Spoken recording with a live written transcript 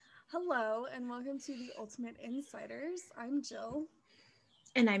Hello, and welcome to the Ultimate Insiders. I'm Jill,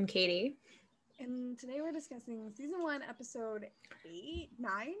 And I'm Katie. and today we're discussing season 1, episode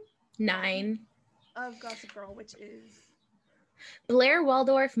 9 of Gossip Girl, which is Blair,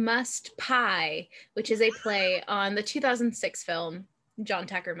 Waldorf Must Pie, which is a play on the 2006 film John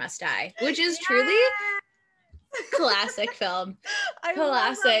Tucker Must Die, which is truly classic film.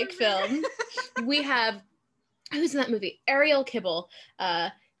 Classic film. We have, who's in that movie? Ariel Kibble,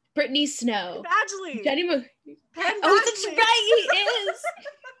 Brittany Snow, Badgley. Jenny Mo. Penn Oh, Badgley. that's right, he is.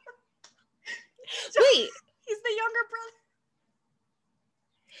 Wait, he's the younger brother.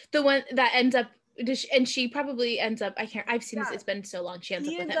 The one that ends up, and she probably ends up. I've seen this. It's been so long. She ends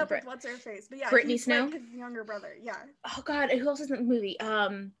up with him. With what's her face, but yeah, Brittany he's Snow, like his younger brother. Yeah. Oh God, who else is in the movie?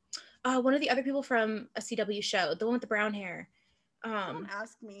 One of the other people from a CW show, the one with the brown hair. Don't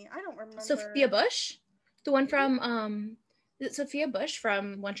ask me. I don't remember. Sophia Bush, the one from is it Sophia Bush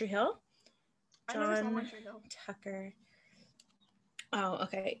from One Tree Hill? I never saw One Tree Hill. Tucker. Oh,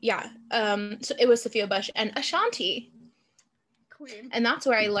 okay, yeah. So it was Sophia Bush and Ashanti. Queen. And that's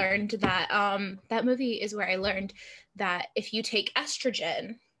where I learned that that movie is where I learned that if you take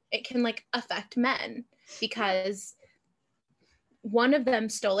estrogen, it can like affect men because one of them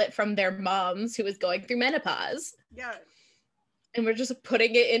stole it from their moms who was going through menopause. Yeah. And we're just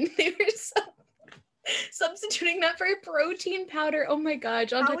putting it in there. Substituting that for a protein powder. Oh my God,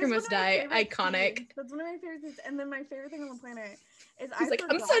 John Tucker Must Die. Iconic. Scenes. That's one of my favorite things. And then my favorite thing on the planet is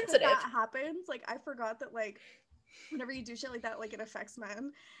I'm sensitive. That happens. Like I forgot that like whenever you do shit like that, like it affects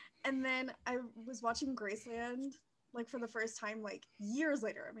men. And then I was watching Graceland like for the first time like years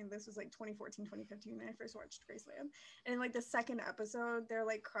later. I mean, this was like 2014, 2015 when I first watched Graceland. And in like the second episode, they're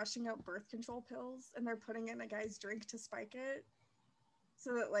like crushing out birth control pills and they're putting it in a guy's drink to spike it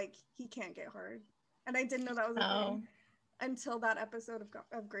so that like he can't get hard. And I didn't know that was a thing until that episode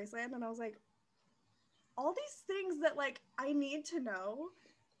of Graceland. And I was like, all these things that like I need to know,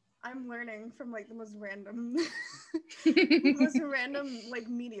 I'm learning from like the most random like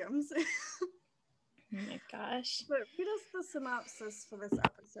mediums. Oh my gosh. But read us the synopsis for this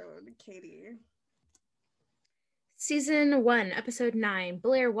episode, Katie. Season 1, episode 9,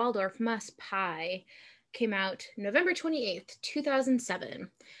 Blair, Waldorf Must Pie, came out November 28th, 2007.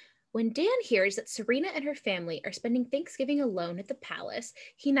 When Dan hears that Serena and her family are spending Thanksgiving alone at the palace,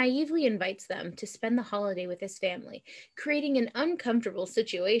 he naively invites them to spend the holiday with his family, creating an uncomfortable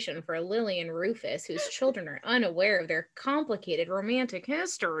situation for Lily and Rufus, whose children are unaware of their complicated romantic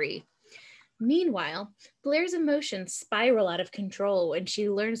history. Meanwhile, Blair's emotions spiral out of control when she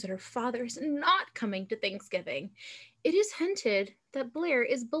learns that her father is not coming to Thanksgiving. It is hinted that Blair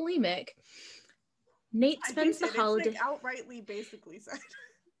is bulimic. Nate spends the holiday... It's like outrightly basically said.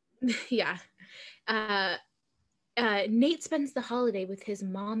 Yeah. Nate spends the holiday with his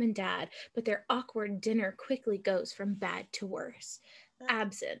mom and dad, but their awkward dinner quickly goes from bad to worse.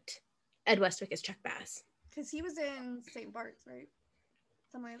 Absent Ed Westwick as Chuck Bass. Because he was in St. Bart's, right?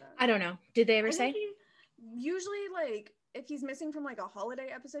 Something like that. I don't know. Did they ever say? Usually, like, if he's missing from, like, a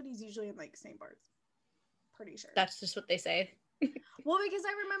holiday episode, he's usually in, like, St. Bart's. Pretty sure. That's just what they say. Well, because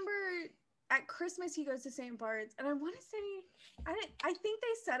I remember at Christmas he goes to St. Bart's, and I want to say, I think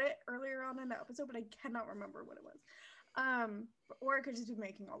they said it earlier on in the episode, but I cannot remember what it was. Or I could just be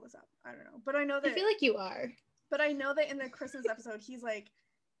making all this up. I don't know. But I know that... I feel like you are. But I know that in the Christmas episode, he's like,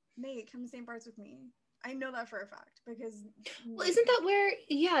 Nate, come to St. Bart's with me. I know that for a fact because... Well, isn't that where...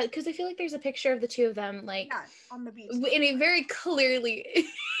 Yeah, because I feel like there's a picture of the two of them, like... Yeah, on the beach. In a very clearly...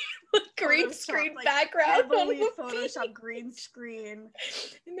 green screen background. Heavily Photoshop green screen.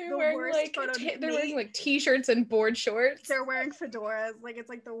 And they're wearing like t-shirts and board shorts. They're wearing fedoras. Like it's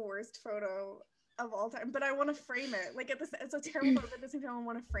like the worst photo of all time. But I want to frame it. Like it's a terrible photo, but at the same time I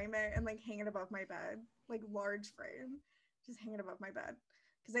want to frame it and like hang it above my bed. Like large frame. Just hang it above my bed.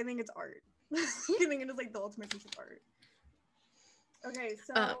 Because I think it's art. I think it is like the ultimate piece of art. Okay,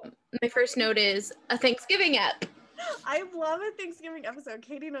 so my first note is a Thanksgiving ep. I love a Thanksgiving episode.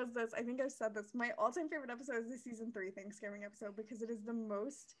 Katie knows this. I think I've said this. My all-time favorite episode is the season 3 Thanksgiving episode because it is the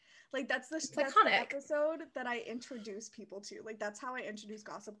most like that's the episode that I introduce people to. Like that's how I introduce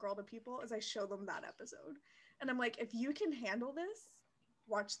Gossip Girl to people is I show them that episode. And I'm like, if you can handle this,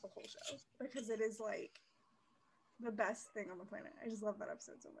 watch the whole show because it is like the best thing on the planet. I just love that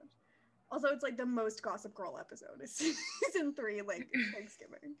episode so much. Also, it's like the most Gossip Girl episode is season 3 like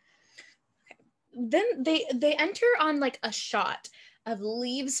Thanksgiving. Then they enter on like a shot of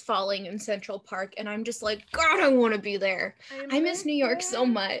leaves falling in Central Park and I'm just like, God, I want to be there. I miss New York so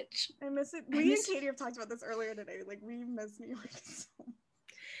much. I miss it. Me and Katie have talked about this earlier today. Like we miss New York so much.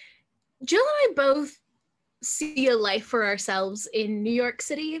 Jill and I both see a life for ourselves in New York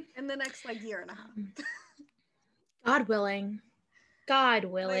City in the next like year and a half. God willing. God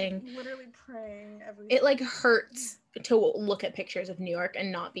willing. Like, literally praying every It like hurts to look at pictures of New York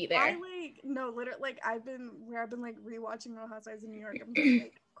and not be there. I like no literally like I've been like rewatching Real Housewives in New York. I'm just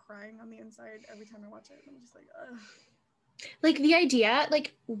like crying on the inside every time I watch it. I'm just like, ugh. Like the idea,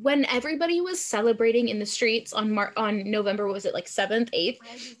 like when everybody was celebrating in the streets on November, was it like 7th,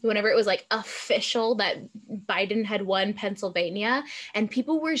 8th, whenever it was like official that Biden had won Pennsylvania, and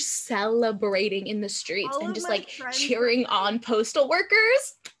people were celebrating in the streets and just like cheering on postal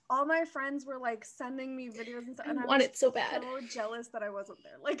workers. All my friends were like sending me videos and stuff, and I want it so bad. So jealous that I wasn't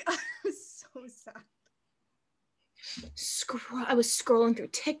there. Like I was so sad. I was scrolling through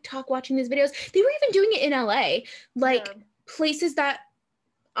TikTok watching these videos. They were even doing it in LA, like places that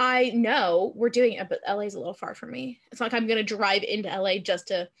I know were doing it, but LA is a little far from me. It's not like I'm gonna drive into LA just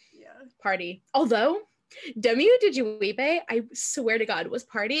to party. Although Demi Dijuibe, I swear to God, was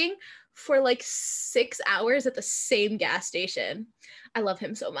partying for like 6 hours at the same gas station. I love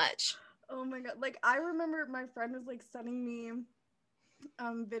him so much. Oh my God. Like I remember my friend was like sending me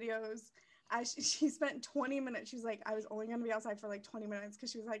videos. She spent 20 minutes. She's like, I was only going to be outside for like 20 minutes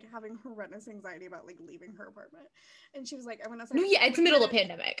because she was like having horrendous anxiety about like leaving her apartment. And she was like, I went outside. No, yeah, it's the middle of the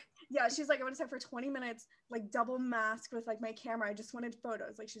pandemic. Yeah, she's like, I went outside for 20 minutes, like double masked with like my camera. I just wanted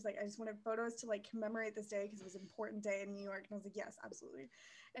photos. Like she's like, I just wanted photos to like commemorate this day because it was an important day in New York. And I was like, yes, absolutely.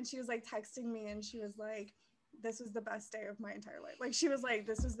 And she was like texting me and she was like, this was the best day of my entire life. Like she was like,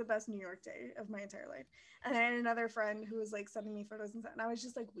 this was the best New York day of my entire life. And I had another friend who was like sending me photos and stuff, and I was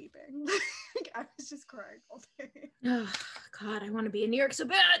just like weeping. Like I was just crying all day. Oh God, I want to be in New York so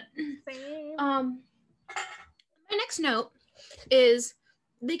bad. Same. My next note is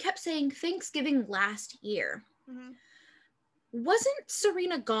they kept saying Thanksgiving last year. Mm-hmm. Wasn't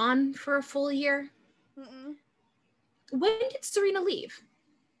Serena gone for a full year? Mm-mm. When did Serena leave?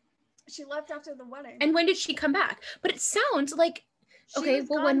 She left after the wedding. And when did she come back? But it sounds like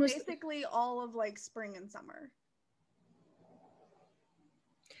when was basically all of like spring and summer.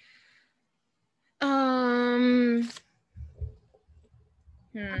 I'm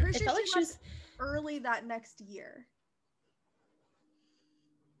pretty sure she was early that next year.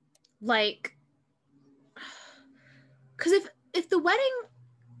 Like, because if the wedding,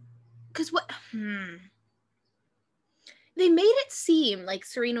 because what? They made it seem like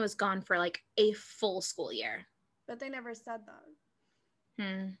Serena was gone for like a full school year. But they never said that.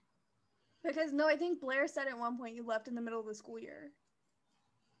 Because no, I think Blair said at one point you left in the middle of the school year.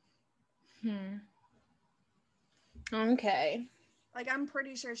 Okay. Like I'm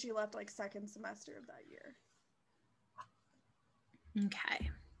pretty sure she left like second semester of that year. Okay.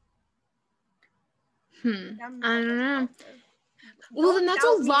 I don't know. Well, then that's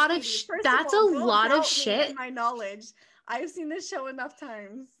a lot of shit. My knowledge. I've seen this show enough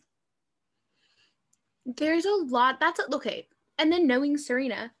times. There's a lot. Okay. And then knowing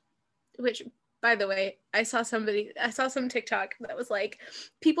Serena, which, by the way, I saw some TikTok that was like,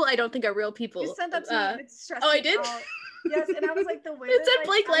 people I don't think are real people. You sent that to me. It's stressing I did? out. Yes, and I was like, the way it said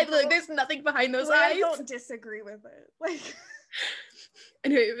Blake Lively, like, there's nothing behind those eyes. I don't disagree with it. Like,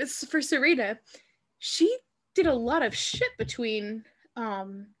 anyway, it was for Serena. She did a lot of shit between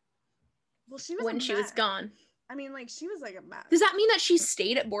she was when she was gone. I mean, like, she was like a mess. Does that mean that she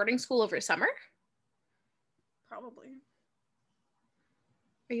stayed at boarding school over summer? Probably.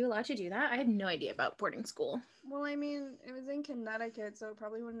 Are you allowed to do that? I had no idea about boarding school. Well, I mean, it was in Connecticut, so it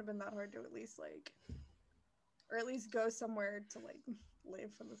probably wouldn't have been that hard to at least like, or at least go somewhere to like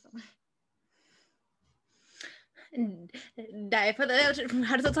live for the summer. Die for the,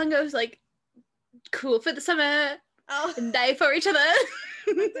 how does that song go? It's like, cool for the summer. Oh. And die for each other.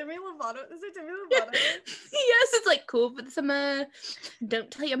 Demi Lovato? Is it Demi Lovato? Yes, it's like cool for the summer.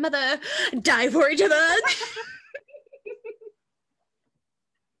 Don't tell your mother. Die for each other.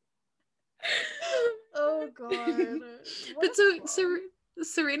 Oh God. But so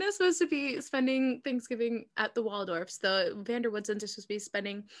Serena's supposed to be spending Thanksgiving at the Waldorfs. The Vanderwoodsons are supposed to be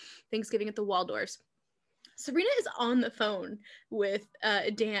spending Thanksgiving at the Waldorfs. Serena is on the phone with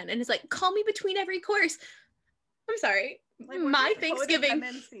Dan and is like, call me between every course. I'm sorry. Like, my Thanksgiving. Well,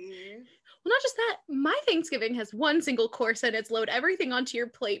 not just that. My Thanksgiving has one single course and it's load everything onto your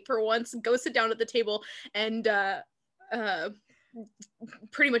plate for once, go sit down at the table and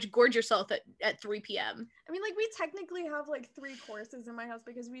pretty much gorge yourself at 3 p.m. I mean, like, we technically have like 3 courses in my house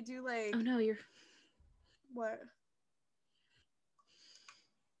because we do like. Oh no, you're. What?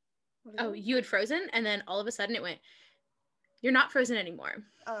 Oh, you had frozen and then all of a sudden it went, you're not frozen anymore.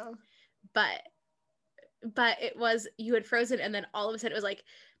 Oh. But it was, you had frozen and then all of a sudden it was like,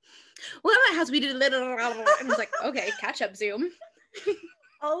 Well, at my house we did and I was like, okay, catch up, Zoom.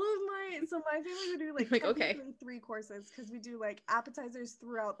 My family would do like okay, 3 courses because we do like appetizers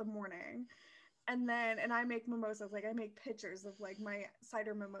throughout the morning, and I make mimosas. Like I make pictures of like my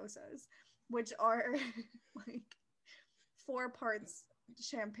cider mimosas, which are like 4 parts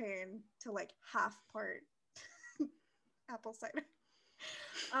champagne to like half part apple cider.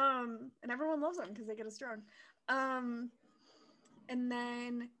 And everyone loves them because they get us drunk. And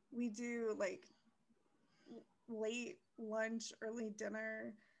then we do like late lunch, early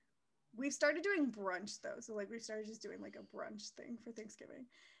dinner. We've started doing brunch though, so like we started just doing like a brunch thing for Thanksgiving,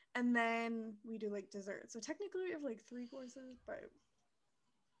 and then we do like dessert. So technically we have like 3 courses, but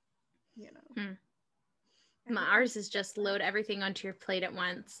you know. Ours is just load everything onto your plate at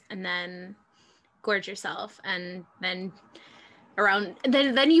once and then gorge yourself, and then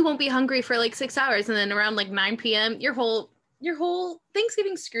then you won't be hungry for like 6 hours, and then around like 9 p.m. your whole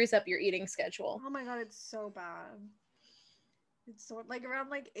Thanksgiving screws up your eating schedule. Oh my god, it's so bad. It's so like around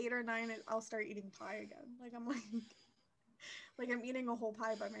like 8 or 9 I'll start eating pie again. Like I'm like I'm eating a whole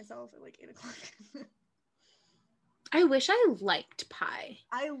pie by myself at like 8 o'clock. I wish I liked pie.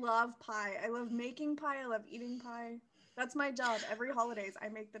 I love pie. I love making pie. I love eating pie. That's my job. Every holidays I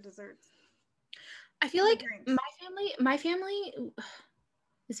make the desserts. I feel like my family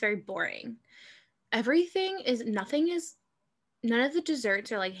is very boring. None of the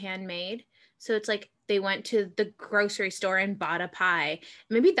desserts are like handmade. So it's like they went to the grocery store and bought a pie.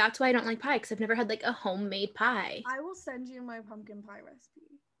 Maybe that's why I don't like pie, because I've never had like a homemade pie. I will send you my pumpkin pie recipe.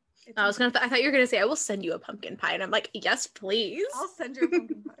 I thought you were gonna say I will send you a pumpkin pie, and I'm like, yes, please. I'll send you a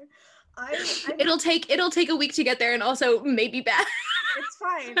pumpkin pie. It'll take a week to get there, and also maybe bad. It's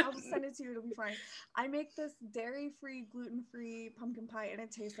fine. I'll just send it to you. It'll be fine. I make this dairy-free, gluten-free pumpkin pie, and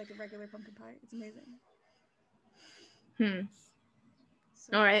it tastes like a regular pumpkin pie. It's amazing.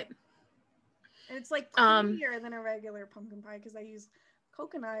 So, all right. And it's like creamier than a regular pumpkin pie because I use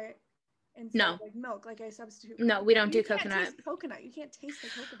coconut instead of like milk. Like I substitute. No, we don't do coconut. You can't taste coconut. You can't taste the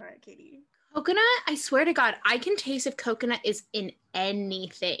coconut, Katie. Coconut, I swear to God, I can taste if coconut is in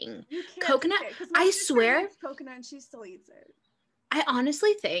anything. You can't. Coconut, I swear. Coconut, and she still eats it. I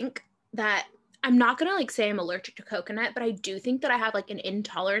honestly think that I'm not gonna like say I'm allergic to coconut, but I do think that I have like an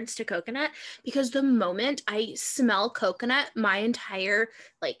intolerance to coconut, because the moment I smell coconut, my entire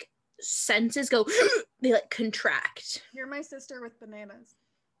like senses go they like contract. You're my sister with bananas.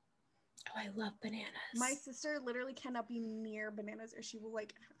 Oh, I love bananas. My sister literally cannot be near bananas or she will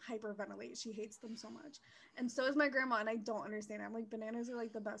like hyperventilate. She hates them so much. And so is my grandma, and I don't understand. I'm like, bananas are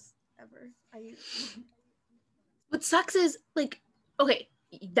like the best ever. What sucks is like, okay,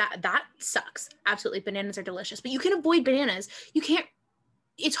 that sucks. Absolutely. Bananas are delicious, but you can avoid bananas. You can't,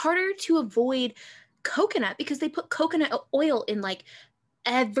 it's harder to avoid coconut because they put coconut oil in like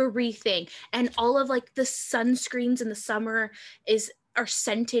everything, and all of like the sunscreens in the summer are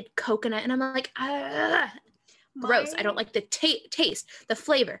scented coconut, and I'm like, gross. I don't like the taste, the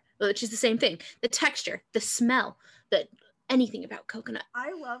flavor, which is the same thing, the texture, the smell, anything about coconut.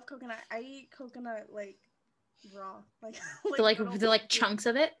 I love coconut. I eat coconut like raw, like the chunks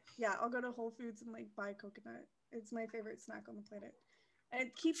of it. Yeah, I'll go to Whole Foods and like buy coconut. It's my favorite snack on the planet, and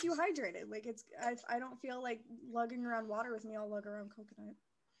it keeps you hydrated. Like I don't feel like lugging around water with me. I'll lug around coconut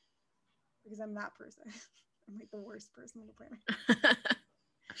because I'm that person. I'm like the worst person on the planet.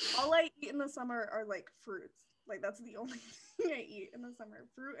 All I eat in the summer are like fruits. Like that's the only thing I eat in the summer.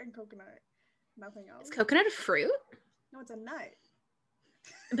 Fruit and coconut. Nothing else. Is coconut a fruit? No, it's a nut.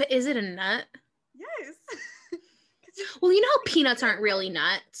 But is it a nut? Yes. Well, you know how peanuts aren't really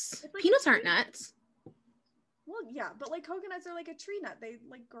nuts. Like peanuts aren't nuts. Well, yeah, but like coconuts are like a tree nut. They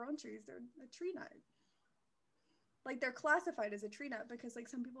like grow on trees. They're a tree nut. Like they're classified as a tree nut because like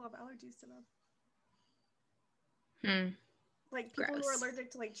some people have allergies to them. Like people who are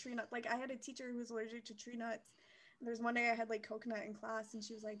allergic to like tree nuts. Like I had a teacher who was allergic to tree nuts. And there's one day I had like coconut in class, and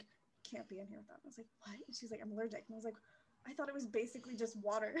she was like, "Can't be in here with that." I was like, "What?" And she's like, "I'm allergic." And I was like, I thought it was basically just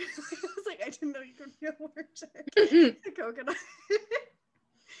water. I was like, I didn't know you could be allergic to coconut.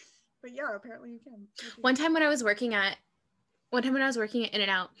 But yeah, apparently you can. One time when I was working at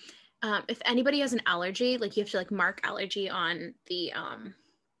In-N-Out, if anybody has an allergy, like you have to like mark allergy on the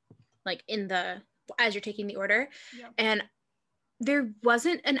like in the as you're taking the order. Yeah. And there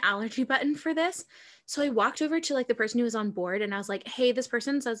wasn't an allergy button for this. So I walked over to like the person who was on board, and I was like, "Hey, this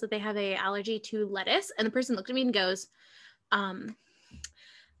person says that they have a allergy to lettuce." And the person looked at me and goes,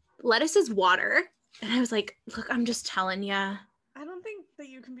 "Lettuce is water." And I was like, "Look, I'm just telling you." I don't think that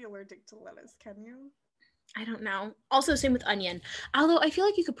you can be allergic to lettuce, can you? I don't know. Also, same with onion. Although I feel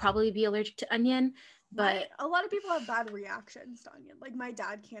like you could probably be allergic to onion, but a lot of people have bad reactions to onion. Like my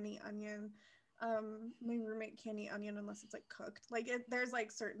dad can't eat onion. My roommate can't eat onion unless it's like cooked. Like there's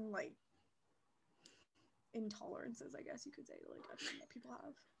like certain like intolerances, I guess you could say, like onion that people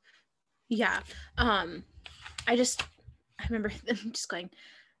have. yeah. I remember them just going,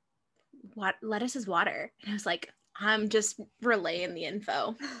 "What? Lettuce is water," and I was like, I'm just relaying the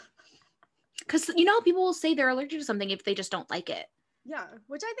info. Because you know, people will say they're allergic to something if they just don't like it. Yeah,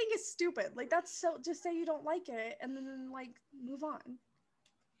 which I think is stupid. Like that's so, just say you don't like it and then like move on.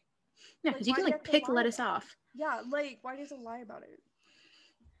 Yeah, because you can like pick lettuce off. Yeah, like why do you have to lie about it?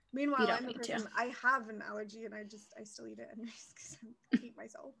 Meanwhile, I'm a person, I have an allergy and I still eat it anyways because I hate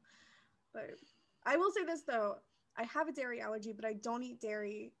myself. But I will say this though, I have a dairy allergy, but I don't eat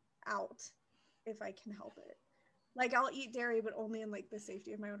dairy out if I can help it. Like I'll eat dairy, but only in like the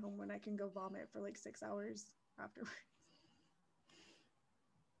safety of my own home when I can go vomit for like 6 hours afterwards.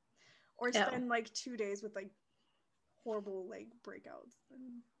 Or spend like 2 days with like horrible like breakouts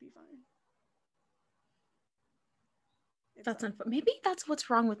and be fine. That's unfun. Maybe that's what's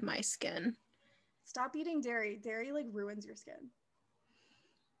wrong with my skin. Stop eating dairy. Dairy like ruins your skin.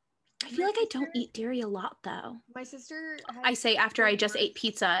 I feel like I don't eat dairy a lot though. My sister I say after I just ate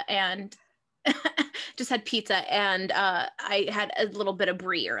pizza and just had pizza and I had a little bit of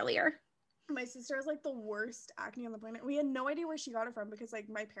brie earlier. My sister has like the worst acne on the planet. We had no idea where she got it from because like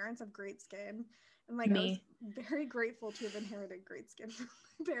my parents have great skin and like I was very grateful to have inherited great skin from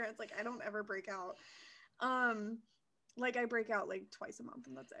my parents. Like I don't ever break out. Like I break out like twice a month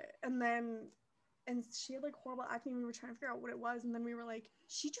and that's it. And she had like horrible acne. We were trying to figure out what it was, and then we were like,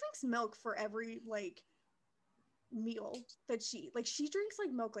 she drinks milk for every like meal that she drinks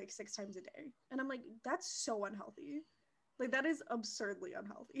like milk like 6 times a day, and I'm like, that's so unhealthy. Like that is absurdly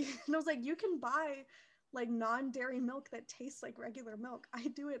unhealthy. And I was like, you can buy like non-dairy milk that tastes like regular milk. I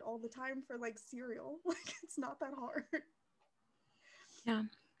do it all the time for like cereal. Like it's not that hard. Yeah.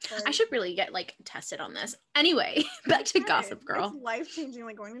 But I should really get like tested on this. Anyway, back to Gossip Girl. It's life-changing.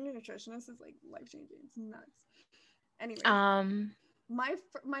 Like going to a nutritionist is like life-changing. It's nuts. Anyway, my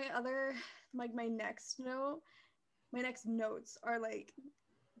other like my next notes are like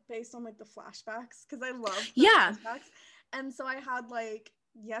based on like the flashbacks because I love flashbacks. And so I had like,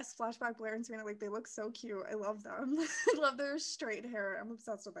 yes, flashback Blair and Serena, like they look so cute. I love them. I love their straight hair. I'm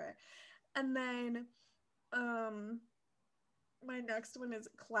obsessed with it. And then my next one is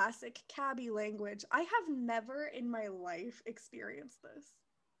classic cabbie language. I have never in my life experienced this.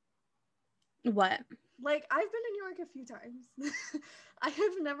 What? Like I've been to New York a few times. I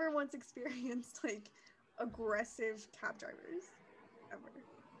have never once experienced like aggressive cab drivers ever.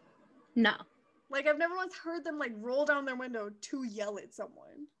 No. Like I've never once heard them like roll down their window to yell at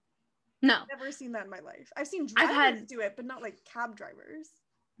someone. No. I've never seen that in my life. I've seen drivers do it, but not like cab drivers.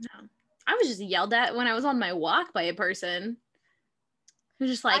 No. I was just yelled at when I was on my walk by a person. It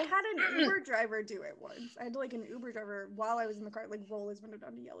was just like, I had an Uber driver do it once. I had like an Uber driver while I was in the car, like roll his window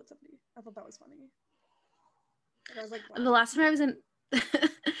down to yell at somebody. I thought that was funny. Like, I was like, wow. The last time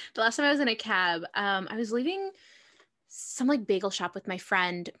I was in a cab, I was leaving some like bagel shop with my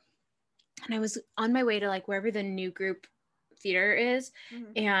friend, and I was on my way to like wherever the new group theater is,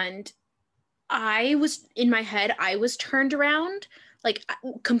 and I was in my head, I was turned around, like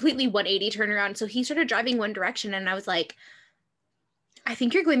completely 180 turned around. So he started driving one direction, and I was like, I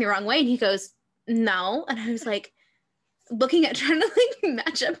think you're going the wrong way. And he goes, no. And I was like, trying to like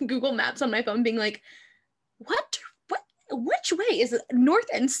match up Google Maps on my phone, being like, which way is it, north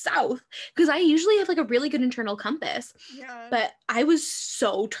and south? Because I usually have like a really good internal compass. Yeah. But I was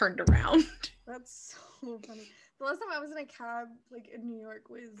so turned around. That's so funny. The last time I was in a cab like in New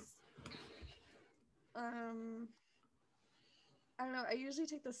York was I don't know, I usually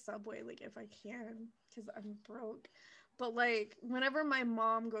take the subway like if I can because I'm broke. But like whenever my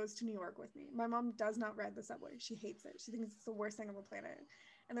mom goes to New York with me, my mom does not ride the subway. She hates it. She thinks it's the worst thing on the planet.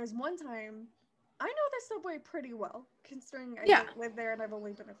 And there's one time, I know the subway pretty well, considering I don't live there and I've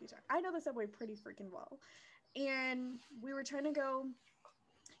only been a few times. I know the subway pretty freaking well. And we were trying to go,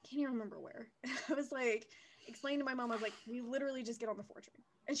 I can't even remember where. I was like, explaining to my mom, I was like, we literally just get on the 4 train.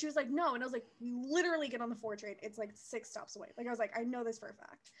 And she was like, no. And I was like, we literally get on the 4 train. It's like 6 stops away. Like, I was like, I know this for a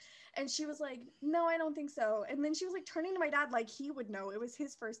fact. And she was like, no, I don't think so. And then she was like turning to my dad like he would know. It was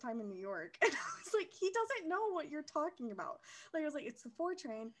his first time in New York. And I was like, he doesn't know what you're talking about. Like, I was like, it's the 4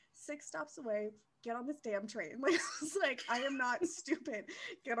 train, 6 stops away. Get on this damn train. Like, I was like, I am not stupid.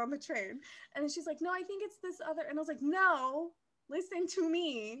 Get on the train. And then she's like, no, I think it's this other. And I was like, no, listen to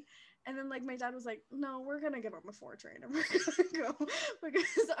me. And then like my dad was like, no, we're gonna get on the 4 train and we're gonna go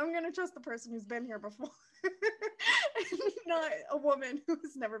because I'm gonna trust the person who's been here before. And not a woman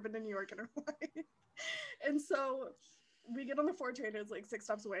who's never been to New York in her life. And so we get on the 4 train, it's like 6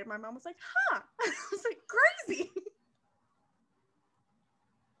 stops away. My mom was like, huh. I was like, crazy.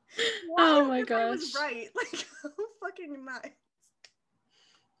 Oh my I was gosh. right. Like, how fucking nuts.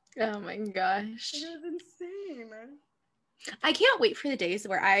 Oh my gosh. It was insane. I can't wait for the days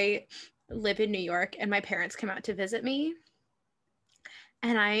where I live in New York and my parents come out to visit me.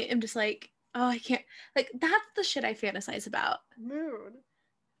 And I am just like, oh, I can't, like, that's the shit I fantasize about. Mood.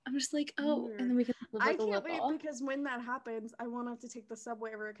 I'm just like, oh, Mood. and then we can live I like a can't wait little. because when that happens, I won't have to take the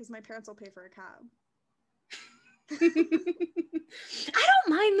subway ever because my parents will pay for a cab. I don't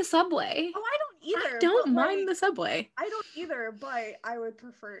mind the subway. Oh, I don't either. I don't but, mind like, the subway. I don't either, but I would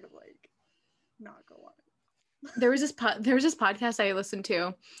prefer to like not go on it. There was this podcast I listened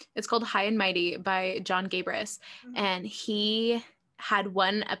to. It's called High and Mighty by John Gabris, and he had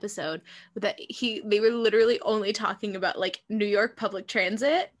one episode that they were literally only talking about like New York public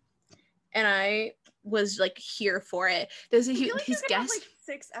transit, and I was like here for it. There's I feel like his you could guest have like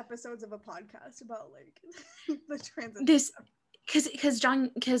 6 episodes of a podcast about like the transit. this because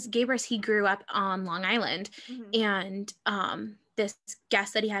Gabris, he grew up on Long Island, and this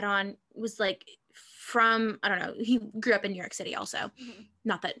guest that he had on was like from, I don't know, he grew up in New York City also.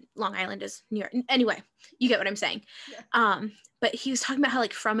 Not that Long Island is New York. Anyway, you get what I'm saying. Yeah. But he was talking about how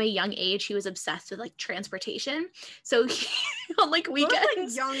like from a young age he was obsessed with like transportation. So he, on like weekends,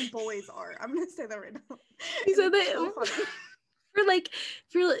 most, like, young boys are. I'm gonna say that right now. He said that so funny.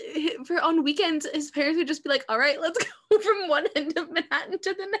 for on weekends his parents would just be like, all right, let's go from one end of Manhattan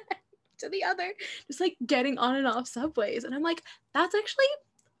to the other, just like getting on and off subways. And I'm like, that's actually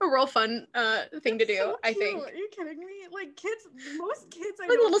a real fun thing to do. So I think. Are you kidding me? Like kids, most kids I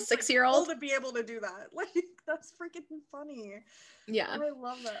like know, little 6-year-old to be able to do that. Like that's freaking funny. Yeah. Oh, I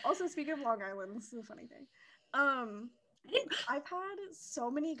love that. Also, speaking of Long Island, this is a funny thing. I've had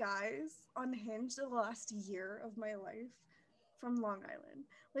so many guys on Hinge the last year of my life from Long Island.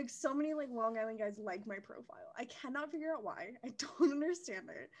 Like so many like Long Island guys like my profile. I cannot figure out why. I don't understand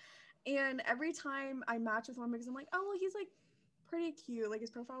it. And every time I match with one because I'm like, oh well, he's like pretty cute. Like his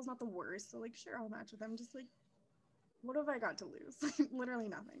profile's not the worst. So like sure, I'll match with him. Just like, what have I got to lose? Literally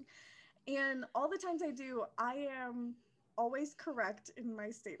nothing. And all the times I do, I am always correct in my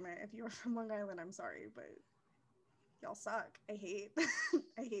statement. If you are from Long Island, I'm sorry, but y'all suck. I hate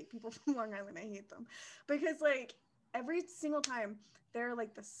I hate people from Long Island. I hate them. Because like every single time they're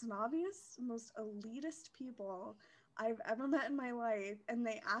like the snobbiest, most elitist people I've ever met in my life, and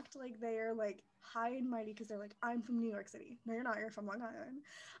they act like they are like high and mighty because they're like, I'm from New York City. No, you're not, you're from Long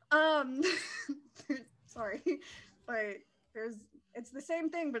Island. Sorry, but it's the same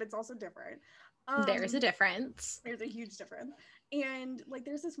thing, but it's also different. There's a difference. There's a huge difference. And like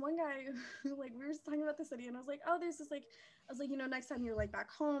there's this one guy who like we were just talking about the city, and I was like, oh, there's this like, I was like, you know, next time you're like back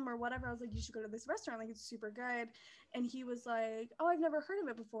home or whatever, I was like, you should go to this restaurant, like it's super good. And he was like, oh, I've never heard of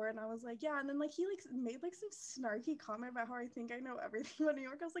it before. And I was like, yeah. And then like he like made like some snarky comment about how I think I know everything about New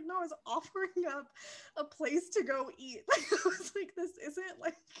York. I was like, no, I was offering up a place to go eat. Like I was like, this isn't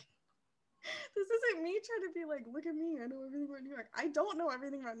me trying to be like, look at me, I know everything about New York. I don't know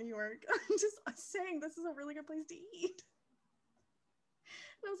everything about New York. I'm just saying this is a really good place to eat.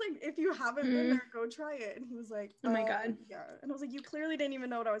 And I was like, if you haven't been there, go try it. And he was like, oh my god, yeah. And I was like, you clearly didn't even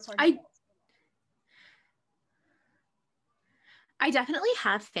know what I was talking about. I definitely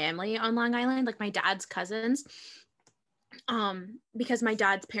have family on Long Island, like my dad's cousins, because my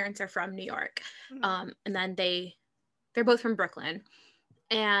dad's parents are from New York, and then they're both from Brooklyn,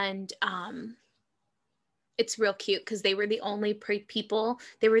 and it's real cute because they were the only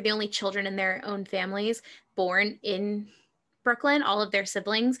they were the only children in their own families born in Brooklyn. All of their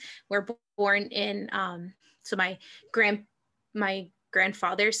siblings were born in so my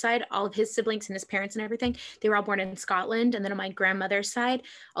grandfather's side, all of his siblings and his parents and everything, they were all born in Scotland. And then on my grandmother's side,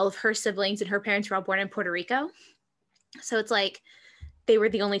 all of her siblings and her parents were all born in Puerto Rico. So it's like they were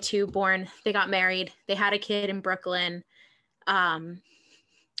the only two born. They got married, they had a kid in Brooklyn, and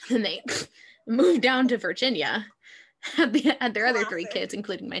they moved down to Virginia, had their other 3 kids,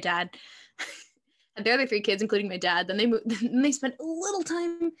 including my dad. And their other 3 kids, including my dad. Then they moved. Then they spent a little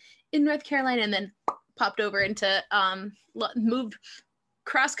time in North Carolina, and then popped over into moved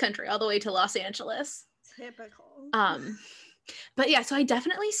cross country all the way to Los Angeles. Typical. But yeah, so I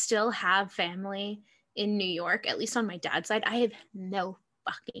definitely still have family in New York, at least on my dad's side. I have no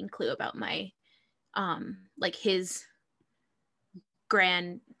fucking clue about my like his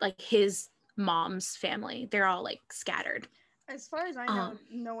his mom's family. They're all like scattered. As far as I know,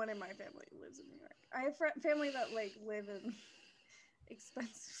 no one in my family lives in New York. I have family that like live in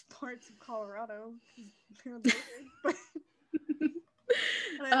expensive parts of Colorado. They're but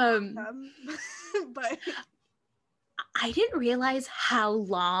and I love them. But I didn't realize how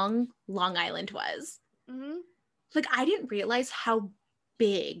long Long Island was. mm-hmm. Like, I didn't realize how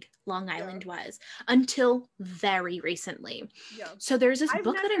big Long Island was until very recently. Yeah. So there's this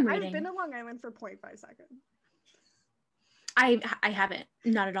book that I'm reading. I've been to Long Island for 0.5 seconds. I haven't.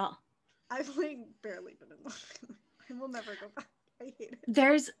 Not at all. I've like barely been in Long Island. I will never go back. I hate it.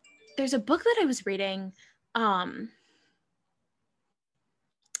 There's a book that I was reading.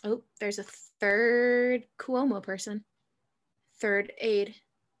 There's a third Cuomo person. Third aide.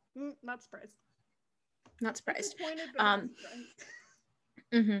 Not surprised. Not surprised.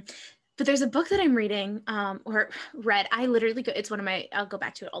 Mm-hmm. But there's a book that I'm reading, or read. I literally go. It's one of my. I'll go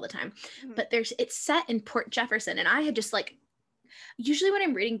back to it all the time. Mm-hmm. But it's set in Port Jefferson, and I had just like. Usually, when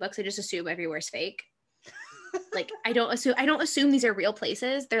I'm reading books, I just assume everywhere's fake. Like I don't assume these are real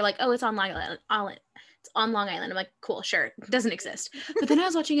places. They're like, oh, it's on Long Island. It's on Long Island. I'm like, cool, sure, it doesn't exist. But then I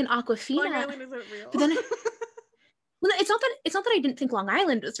was watching an Aquafina. Long Island isn't real. But then. Well, it's not that I didn't think Long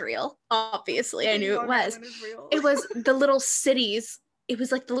Island was real. Obviously, I knew it was. It was the little cities. It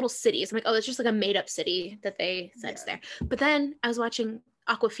was like the little cities. I'm like, oh, it's just like a made up city that they said it's there. But then I was watching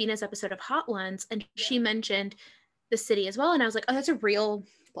Aquafina's episode of Hot Ones, and she mentioned the city as well. And I was like, oh, that's a real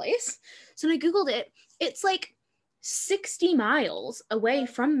place. So when I Googled it, it's like 60 miles away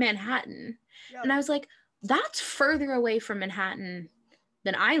from Manhattan. Yeah. And I was like, that's further away from Manhattan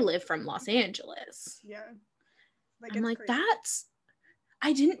than I live from Los Angeles. Yeah. I'm like,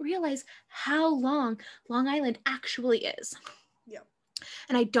 I didn't realize how long Long Island actually is. Yeah.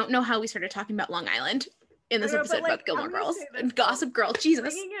 And I don't know how we started talking about Long Island in this episode about Gilmore Girls and Gossip Girl.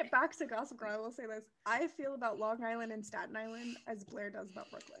 Jesus. Bringing it back to Gossip Girl, I will say this. I feel about Long Island and Staten Island as Blair does about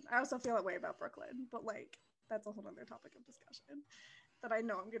Brooklyn. I also feel that way about Brooklyn, but like, that's a whole other topic of discussion that I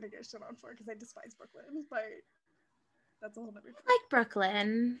know I'm going to get shit on for because I despise Brooklyn, but that's a whole other topic. I like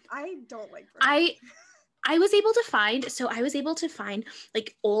Brooklyn. I don't like Brooklyn. I was able to find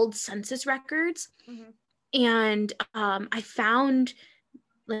like old census records, and I found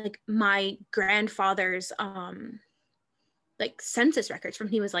like my grandfather's like census records from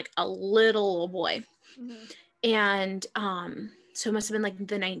when he was like a little boy, and so it must have been like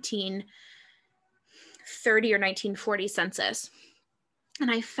the 1930 or 1940 census,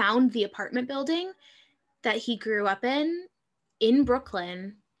 and I found the apartment building that he grew up in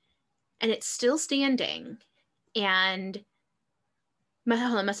Brooklyn. And it's still standing. And it must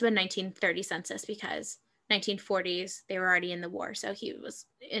have been 1930 census because 1940s, they were already in the war. So he was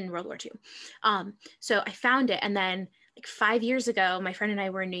in World War II. So I found it. And then like 5 years ago, my friend and I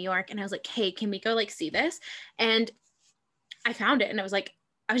were in New York and I was like, hey, can we go like see this? And I found it. And I was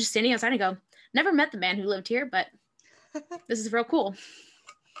just standing outside and go, never met the man who lived here, but this is real cool.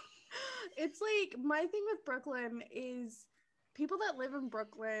 It's like, my thing with Brooklyn is people that live in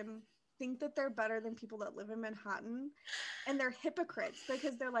Brooklyn think that they're better than people that live in Manhattan, and they're hypocrites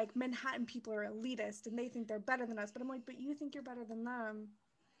because they're like, Manhattan people are elitist and they think they're better than us, but I'm like, but you think you're better than them,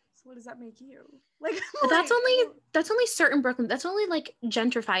 so what does that make you? Like, that's only certain Brooklyn, that's only like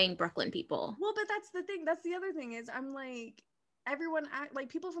gentrifying Brooklyn people. Well, but that's the thing, that's the other thing is I'm like, everyone act like,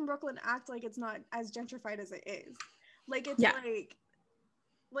 people from Brooklyn act like it's not as gentrified as it is. Like it's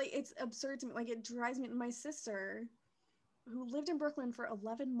like it's absurd to me. Like it drives me. My sister, who lived in Brooklyn for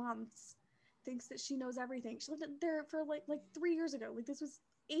 11 months, thinks that she knows everything. She lived there for like 3 years ago. Like this was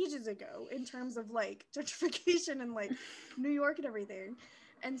ages ago in terms of like gentrification and like New York and everything.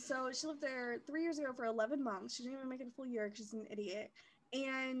 And so she lived there 3 years ago for 11 months. She didn't even make it a full year because she's an idiot.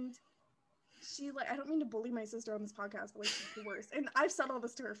 And she like, I don't mean to bully my sister on this podcast, but like she's the worst. And I've said all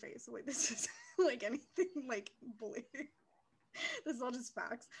this to her face. So like this is like anything like bullying. This is all just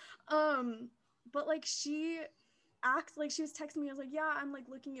facts. But like she acts like, she was texting me, I was like, yeah, I'm like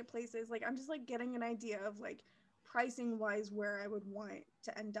looking at places, like I'm just like getting an idea of like pricing wise where I would want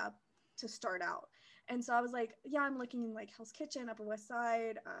to end up to start out. And so I was like, yeah, I'm looking in like Hell's Kitchen, Upper West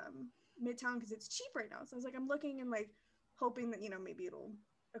Side, Midtown, because it's cheap right now. So I was like, I'm looking and like hoping that, you know, maybe it'll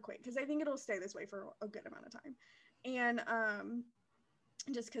equate, because I think it'll stay this way for a good amount of time. And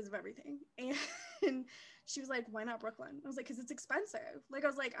just because of everything. And she was like, why not Brooklyn? I was like, because it's expensive. Like I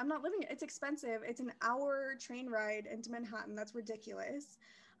was like, I'm not living it. It's expensive. It's an hour train ride into Manhattan. That's ridiculous.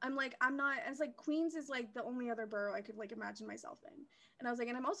 I'm like, I'm not. I was like, Queens is like the only other borough I could like imagine myself in. And I was like,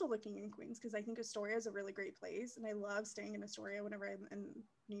 and I'm also looking in Queens because I think Astoria is a really great place, and I love staying in Astoria whenever I'm in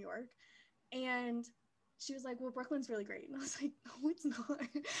New York. And she was like, well, Brooklyn's really great. And I was like, no, it's not.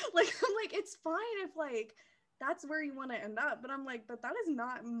 Like, I'm like, it's fine if like that's where you want to end up. But I'm like, but that is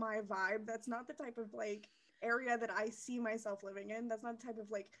not my vibe. That's not the type of like area that I see myself living in. That's not the type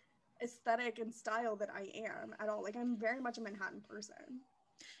of like aesthetic and style that I am at all. Like, I'm very much a Manhattan person. And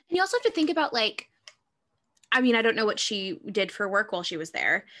you also have to think about, like, I mean, I don't know what she did for work while she was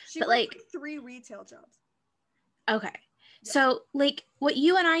there, but like 3 retail jobs. Okay. Yeah. So like what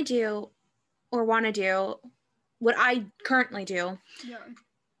you and I do or want to do, what I currently do, Yeah.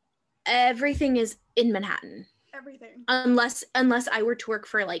 everything is in Manhattan. Everything. Unless I were to work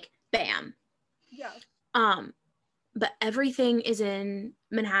for like BAM. Yeah. But everything is in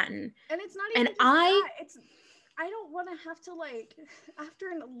Manhattan. And it's not even just that. It's, I don't want to have to, like, after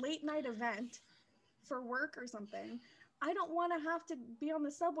a late night event for work or something, I don't want to have to be on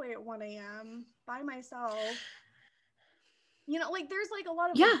the subway at 1 a.m. by myself. You know, like, there's like a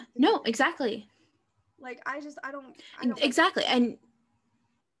lot of no, exactly. Like, I don't exactly. And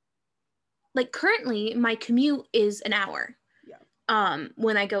like currently my commute is an hour. Yeah.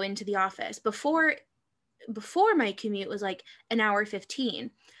 When I go into the office. Before my commute was like an hour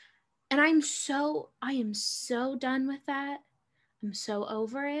 15. And I am so done with that. I'm so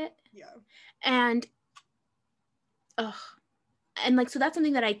over it. Yeah. And like, so that's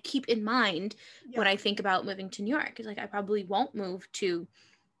something that I keep in mind when I think about moving to New York. Is like, I probably won't move to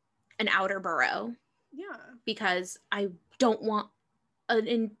an outer borough. Yeah. Because I don't want an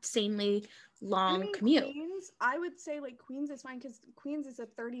insanely long commute. Queens, I would say like Queens is fine because Queens is a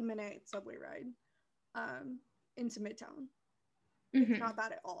 30-minute subway ride into Midtown. It's not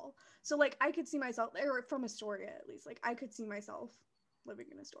bad at all. So like I could see myself, or from Astoria at least, like I could see myself living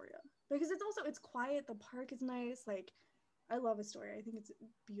in Astoria because it's quiet. The park is nice. Like I love Astoria. I think it's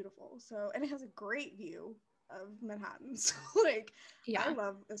beautiful. So, and it has a great view of Manhattan. So like I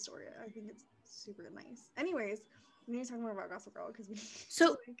love Astoria. I think it's super nice. Anyways, we need to talk more about Gossip Girl because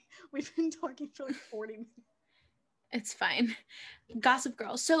we've been talking for like 40 minutes. It's fine. Gossip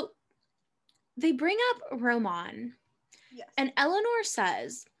Girl. So they bring up Roman. Yes. And Eleanor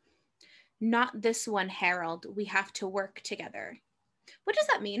says, "Not this one, Harold. We have to work together." What does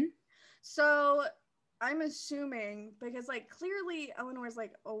that mean? So I'm assuming because like clearly Eleanor's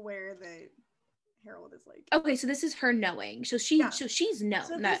like aware that Harold is like, okay, so this is her knowing. So she's known.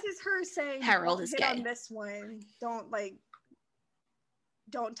 So this is her saying Harold is gay. On this one, don't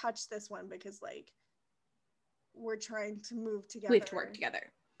touch this one because like we're trying to move together. We have to work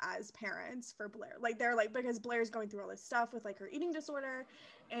together as parents for Blair. Like they're like, because Blair's going through all this stuff with like her eating disorder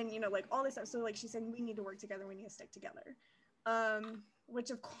and, you know, like all this stuff. So like she's saying we need to work together, we need to stick together. Which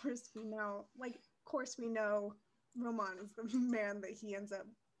of course we know Roman is the man that he ends up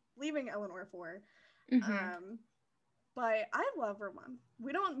leaving Eleanor for. But I love Roman.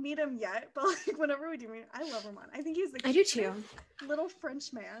 We don't meet him yet, but like whenever we do meet, I love Roman. I think he's the cutest little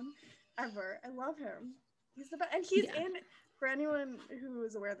French man ever. I love him. He's the best. And he's in, for anyone who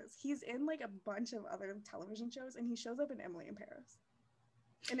is aware of this, he's in like a bunch of other television shows, and he shows up in Emily in Paris.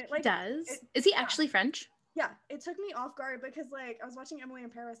 And it like is he actually French? Yeah, it took me off guard because like I was watching Emily in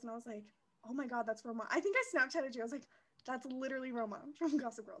Paris and I was like, oh my god, that's Roman. I think I Snapchatted you. I was like, that's literally Roman from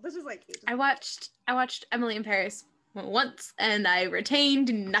Gossip Girl. This was like ages I watched Emily in Paris once and I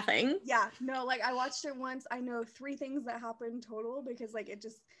retained nothing. Yeah, no, like I watched it once. I know 3 things that happened total because like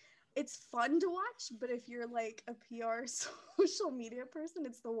it's fun to watch, but if you're like a PR social media person,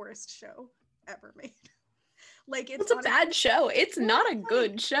 it's the worst show ever made. Like it's a bad show. It's not a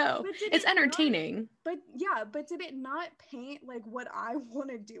good show. It's entertaining. But did it not paint like what I want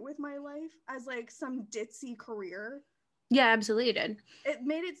to do with my life as like some ditzy career? Yeah, absolutely did. It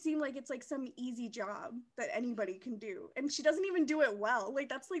made it seem like it's like some easy job that anybody can do. And she doesn't even do it well. Like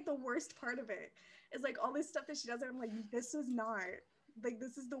that's like the worst part of it. Is like all this stuff that she does. I'm like, this is not, like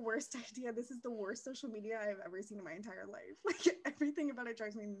this is the worst idea. This is the worst social media I've ever seen in my entire life. Like everything about it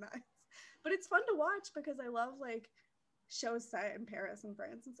drives me nuts. But it's fun to watch because I love like shows set in Paris and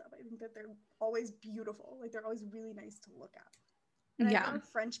France and stuff. I think that they're always beautiful. Like they're always really nice to look at. And I love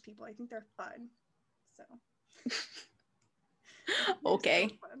French people. I think they're fun. So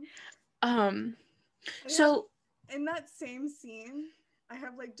okay. So in that same scene, I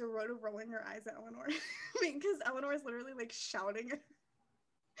have like Dorota rolling her eyes at Eleanor because Eleanor is literally like shouting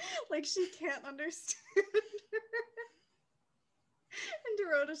like she can't understand her. And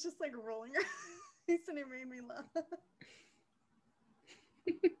Dorota's just like rolling her eyes and it made me laugh.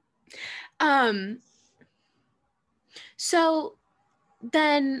 So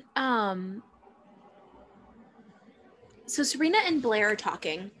then so Serena and Blair are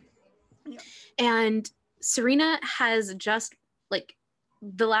talking. Yeah. And Serena has just like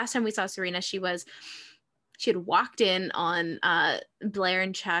the last time we saw Serena, she had walked in on Blair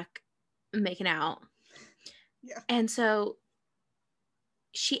and Chuck making out. Yeah. And so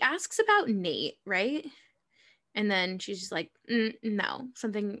she asks about Nate, right? And then she's just like, no,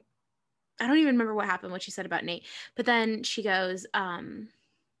 something. I don't even remember what happened, what she said about Nate. But then she goes,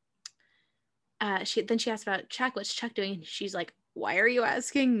 she asked about Chuck. What's Chuck doing? And she's like, why are you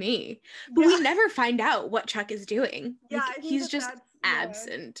asking me? But we never find out what Chuck is doing. Yeah, like, I think he's just that's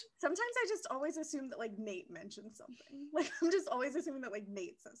absent. Sometimes I just always assume that like Nate mentioned something. Like I'm just always assuming that like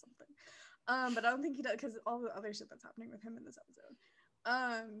Nate says something. But I don't think he does because all the other shit that's happening with him in this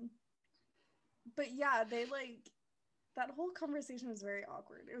episode. But yeah, they like that whole conversation was very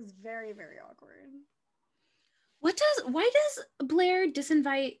awkward. It was very, very awkward. Why does Blair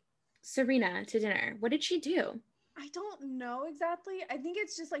disinvite Serena to dinner? What did she do? I don't know exactly. I think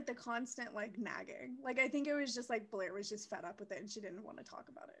it's just like the constant like nagging. Like I think it was just like Blair was just fed up with it and she didn't want to talk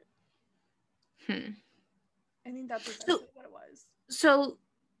about it. I think that's essentially what it was. So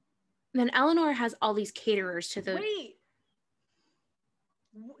then Eleanor has all these caterers to the... Wait.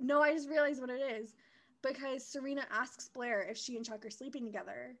 No, I just realized what it is. Because Serena asks Blair if she and Chuck are sleeping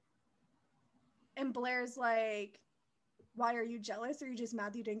together. And Blair's like, why are you jealous? Or are you just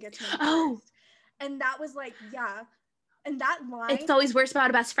mad that you didn't get to know me first? And that was like, yeah. And that line... It's always worse about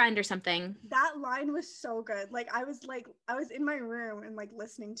a best friend or something. That line was so good. Like, I was in my room and like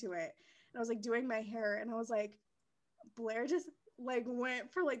listening to it. And I was like doing my hair. And I was like, Blair just like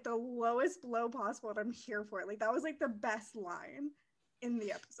went for like the lowest blow possible. And I'm here for it. Like, that was like the best line in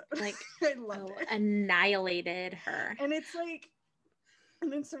the episode. Like, I loved it. Annihilated her. And it's like,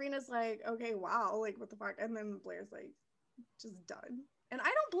 and then Serena's like, okay, wow, like what the fuck? And then Blair's like, just done. And I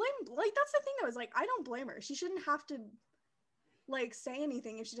don't blame, like, that's the thing though, is like, I don't blame her. She shouldn't have to like say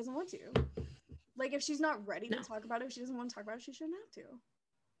anything if she doesn't want to. Like, if she's not ready to talk about it, if she doesn't want to talk about it, she shouldn't have to.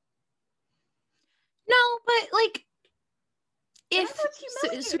 No, but like, if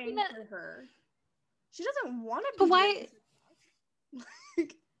it's humiliating for her, she doesn't want to be. But why?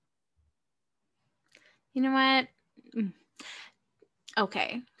 Like, you know what?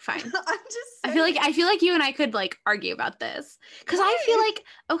 Okay, fine. I'm just saying. I feel like you and I could like argue about this because I feel like,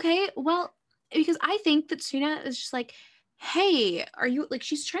 okay, well, because I think that Serena is just like, hey, are you, like,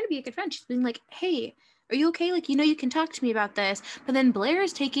 she's trying to be a good friend. She's being like, hey, are you okay? Like, you know, you can talk to me about this. But then Blair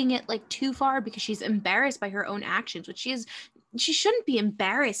is taking it like too far because she's embarrassed by her own actions, which she shouldn't be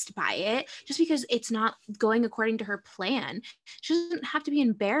embarrassed by it just because it's not going according to her plan. She doesn't have to be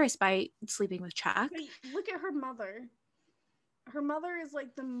embarrassed by sleeping with Chuck. But look at her mother. Her mother is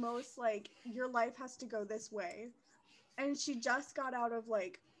like the most like, your life has to go this way. And she just got out of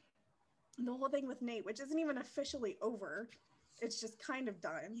like the whole thing with Nate, which isn't even officially over. It's just kind of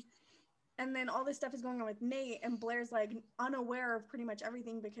done. And then all this stuff is going on with Nate, and Blair's like unaware of pretty much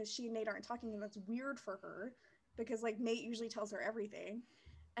everything because she and Nate aren't talking, and that's weird for her because like Nate usually tells her everything.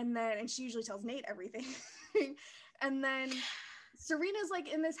 And she usually tells Nate everything. And then Serena's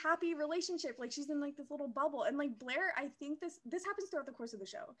like in this happy relationship, like she's in like this little bubble. And like Blair, I think this happens throughout the course of the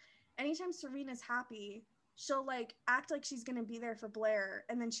show. Anytime Serena's happy, she'll like act like she's gonna be there for Blair,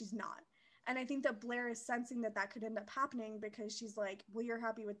 and then she's not. And I think that Blair is sensing that could end up happening because she's like, well, you're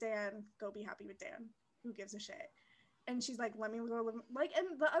happy with Dan, go be happy with Dan. Who gives a shit? And she's like, let me go live. Like,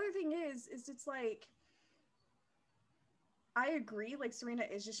 and the other thing is it's like, I agree, like Serena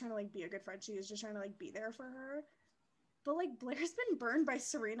is just trying to like be a good friend. She is just trying to like be there for her. But like Blair's been burned by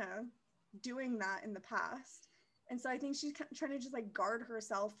Serena doing that in the past. And so I think she's trying to just like guard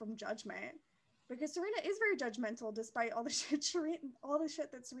herself from judgment because Serena is very judgmental despite all the shit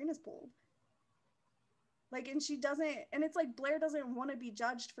that Serena's pulled. Like, and she doesn't, and it's like Blair doesn't want to be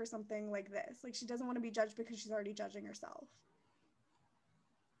judged for something like this. Like, she doesn't want to be judged because she's already judging herself.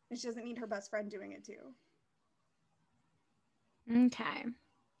 And she doesn't need her best friend doing it too. Okay.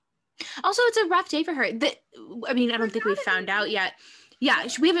 Also, it's a rough day for her. I mean, I don't think we've found out yet. Yeah,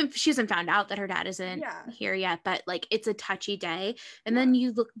 she hasn't found out that her dad isn't here yet, but like, it's a touchy day. And then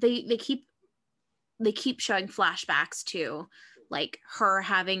you look, they keep showing flashbacks to like her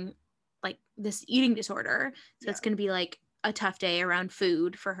having like this eating disorder. So it's going to be like a tough day around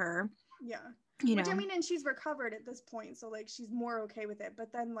food for her. Yeah. Which I mean, and she's recovered at this point. So like, she's more okay with it.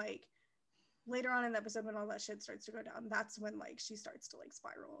 But then like later on in the episode, when all that shit starts to go down, that's when like she starts to like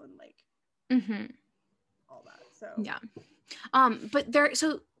spiral and like all that. So yeah. But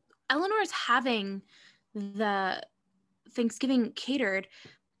so Eleanor's having the Thanksgiving catered,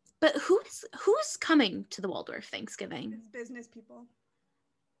 but who's coming to the Waldorf Thanksgiving? It's business people.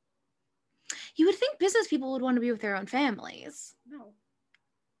 You would think business people would want to be with their own families. No.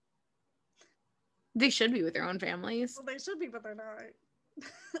 They should be with their own families. Well, they should be, but they're not.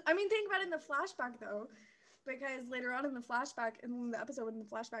 I mean, think about it in the flashback, though. Because later on in the flashback, in the episode when the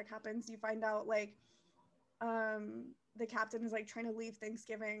flashback happens, you find out, like, the captain is like trying to leave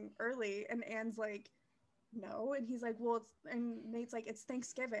Thanksgiving early, and Anne's like, no, and he's like, well, and Nate's like, it's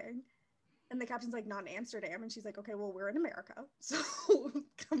Thanksgiving, and the captain's like, not in Amsterdam, and she's like, okay, well, we're in America, so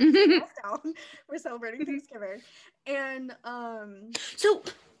come down, we're celebrating Thanksgiving. And so,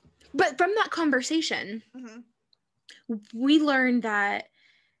 but from that conversation, we learned that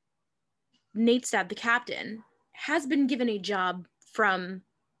Nate's dad, the captain, has been given a job from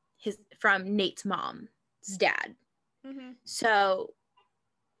Nate's mom's dad. So,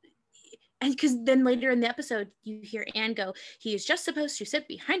 and because then later in the episode, you hear Anne go, he is just supposed to sit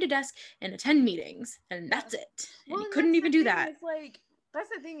behind a desk and attend meetings, and that's it. And he couldn't even do that. It's like, that's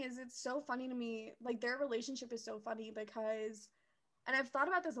the thing, is it's so funny to me. Like, their relationship is so funny because, and I've thought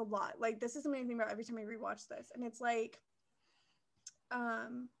about this a lot. Like, this is something I think about every time I rewatch this. And it's like,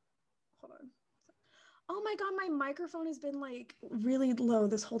 hold on. Oh my God, my microphone has been like really low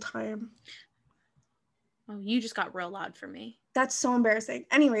this whole time. Oh, you just got real loud for me. That's so embarrassing.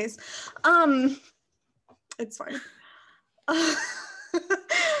 Anyways, it's fine.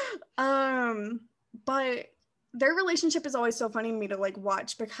 But their relationship is always so funny to me to like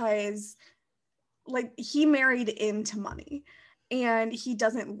watch, because like he married into money and he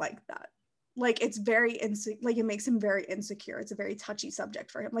doesn't like that. Like, it's very like it makes him very insecure. It's a very touchy subject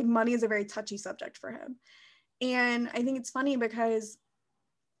for him. Like, money is a very touchy subject for him. And I think it's funny because,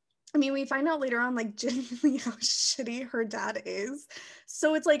 I mean, we find out later on, like, genuinely how shitty her dad is.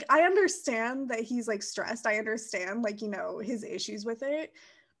 So it's like, I understand that he's like stressed. I understand, like, you know, his issues with it.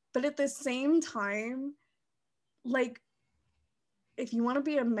 But at the same time, like, if you want to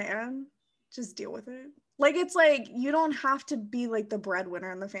be a man, just deal with it. Like, it's like, you don't have to be like the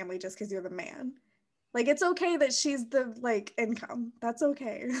breadwinner in the family just because you're the man. Like, it's okay that she's the like income. That's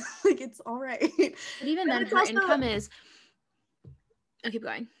okay. Like, it's all right. But even then, her income is. I'll keep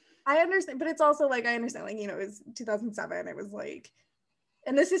going. I understand, but it's also like, I understand, like, you know, it was 2007. It was like,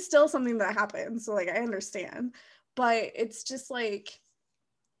 and this is still something that happens. So like, I understand, but it's just like,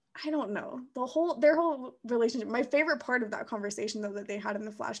 I don't know, their whole relationship. My favorite part of that conversation, though, that they had in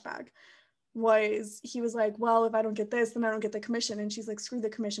the flashback was, he was like, well, if I don't get this, then I don't get the commission. And she's like, screw the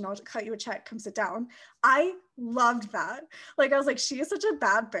commission, I'll cut you a check, come sit down. I loved that. Like, I was like, she is such a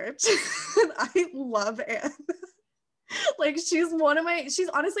bad bitch. And I love Anne. Like, she's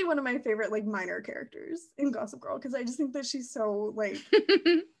honestly one of my favorite like minor characters in Gossip Girl, because I just think that she's so like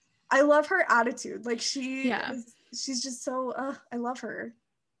I love her attitude. Like, she's just so I love her.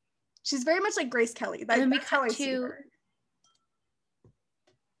 She's very much like Grace Kelly. That's how I see her.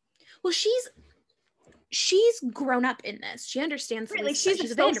 Well, she's grown up in this. She understands. Right, like,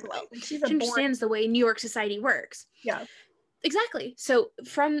 she's a Vanderbilt. Like, she understands the way New York society works. Yeah, exactly. So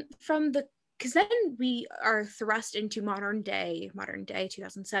from the, because then we are thrust into modern day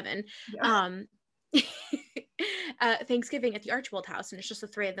 2007. Yeah. Thanksgiving at the Archibald house, and it's just the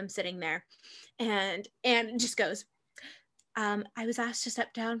three of them sitting there, and just goes, I was asked to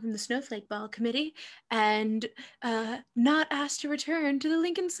step down from the Snowflake Ball Committee and not asked to return to the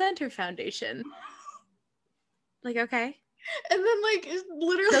Lincoln Center Foundation. Like, okay. And then, like,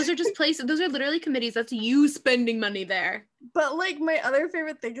 literally, those are just places, those are literally committees. That's you spending money there. But like, my other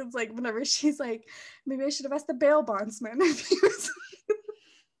favorite thing is like, whenever she's like, maybe I should have asked the bail bondsman if he was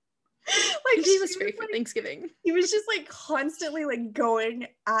like, he was free for Thanksgiving. He was just like constantly like going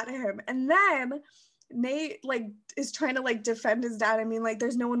at him. And then Nate like is trying to like defend his dad. I mean, like,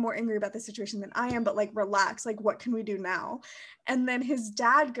 there's no one more angry about the situation than I am, but like, relax, like, what can we do now? And then his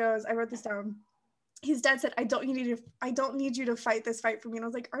dad goes, I wrote this down, his dad said, I don't need you to fight this fight for me. And I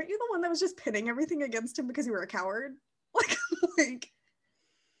was like, aren't you the one that was just pinning everything against him because you were a coward? Like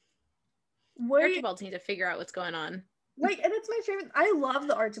what? Archibalds need to figure out what's going on. Like, and it's my favorite. I love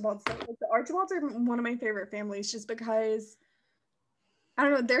the Archibalds. Like, the Archibalds are one of my favorite families, just because, I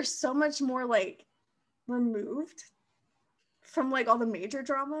don't know, they're so much more like removed from like all the major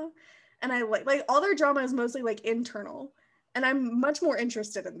drama, and I like all their drama is mostly like internal, and I'm much more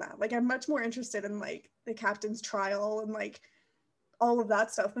interested in that. Like, I'm much more interested in like the captain's trial and like all of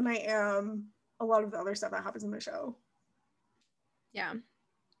that stuff than I am a lot of the other stuff that happens in the show. Yeah.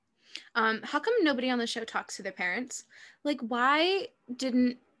 How come nobody on the show talks to their parents? Like, why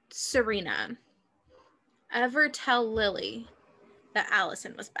didn't Serena ever tell Lily that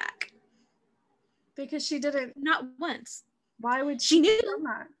Allison was back? Because she didn't. Not once. Why would she knew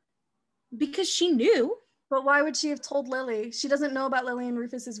that? Because she knew. But why would she have told Lily? She doesn't know about Lily and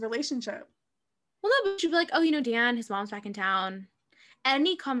Rufus's relationship. Well, no, but she'd be like, oh, you know, Dan, his mom's back in town.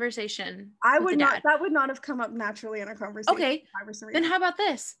 Any conversation. That would not have come up naturally in a conversation. Okay, then how about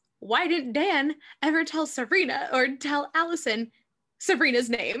this? Why didn't Dan ever tell Serena or tell Allison Serena's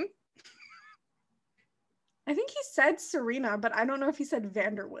name? I think he said Serena, but I don't know if he said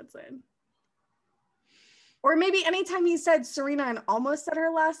Vanderwoodson. Or maybe anytime he said Serena and almost said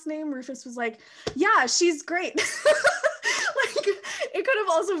her last name, Rufus was like, yeah, she's great. Like, it could have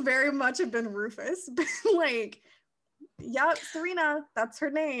also very much have been Rufus, but like, yeah, Serena, that's her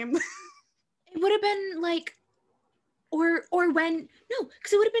name. It would have been like, or when, no,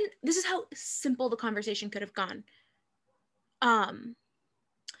 because it would have been, this is how simple the conversation could have gone.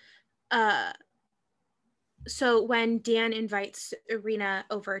 So when Dan invites Serena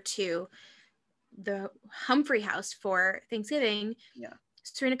over to the Humphrey house for Thanksgiving, Yeah.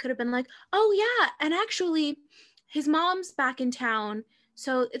 Serena could have been like, oh yeah, and actually his mom's back in town,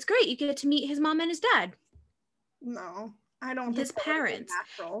 so it's great, you get to meet his mom and his dad. No, I don't his think parents.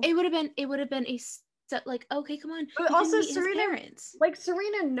 natural. It would have been a set, like, okay, come on, but you also can meet Serena, his parents. like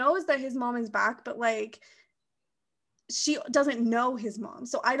Serena knows that his mom is back, but like she doesn't know his mom,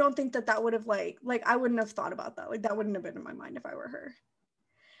 so I don't think that would have like I wouldn't have thought about that. Like that wouldn't have been in my mind if I were her.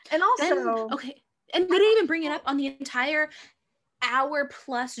 And also then, okay, and they didn't even bring it up on the entire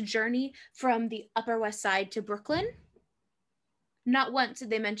hour-plus journey from the Upper West Side to Brooklyn. Not once did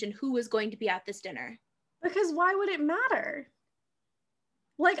they mention who was going to be at this dinner. Because why would it matter?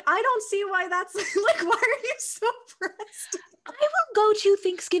 Like, I don't see why that's like, why are you so pressed? I will go to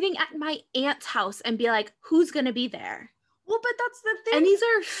Thanksgiving at my aunt's house and be like, who's gonna be there? Well, but that's the thing. And these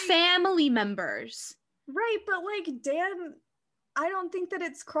are family members. Right, but like Dan, I don't think that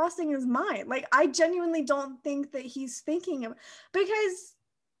it's crossing his mind. Like, I genuinely don't think that he's thinking of, because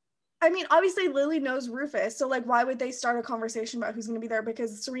I mean, obviously Lily knows Rufus, so like why would they start a conversation about who's going to be there?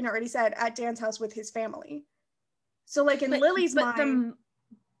 Because Serena already said at Dan's house with his family. So like in Lily's mind,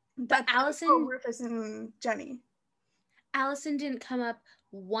 but Allison, Rufus and Jenny. Allison didn't come up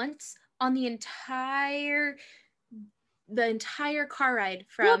once on the entire car ride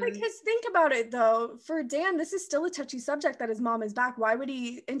from. Well, because think about it though, for Dan, this is still a touchy subject that his mom is back. Why would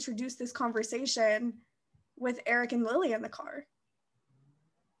he introduce this conversation with Eric and Lily in the car?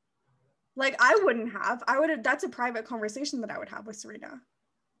 Like, I wouldn't have. I would have. That's a private conversation that I would have with Serena.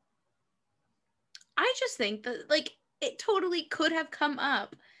 I just think that, like, it totally could have come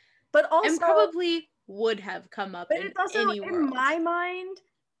up. But also, and probably would have come up in any world. In my mind,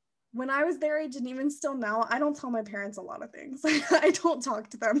 when I was their age and even still now, I don't tell my parents a lot of things. I don't talk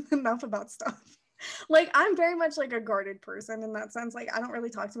to them enough about stuff. Like, I'm very much like a guarded person in that sense. Like, I don't really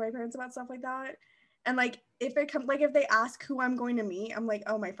talk to my parents about stuff like that. And like, if they ask who I'm going to meet, I'm like,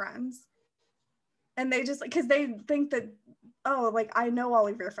 oh, my friends. And they just, because they think that, oh, like, I know all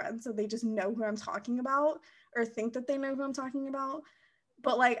of your friends, so they just know who I'm talking about, or think that they know who I'm talking about.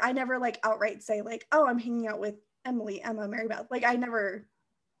 But like, I never like outright say like, oh, I'm hanging out with Emily, Emma, Mary Beth. Like, I never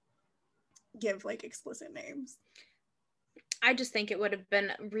give like explicit names. I just think it would have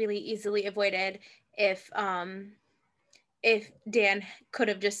been really easily avoided if Dan could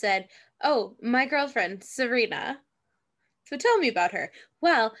have just said, oh, my girlfriend, Serena. So tell me about her.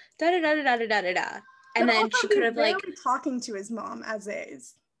 Well, da da da da da da da da. And then she could have like talking to his mom as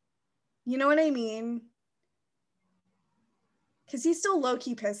is. You know what I mean? Because he's still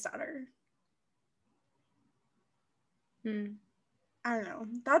low-key pissed at her. I don't know.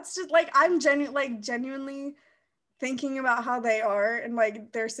 That's just like, I'm genuinely thinking about how they are and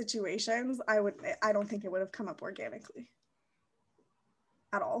like their situations. I don't think it would have come up organically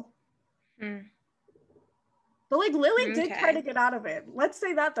at all. But like, Lily did try to get out of it. Let's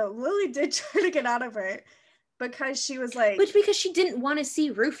say that though. Lily did try to get out of it because she was like, which because she didn't want to see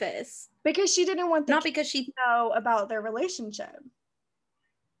Rufus. Because she didn't want not because she know about their relationship.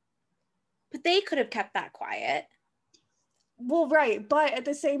 But they could have kept that quiet. Well, right. But at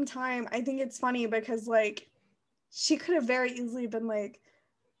the same time, I think it's funny because like she could have very easily been like,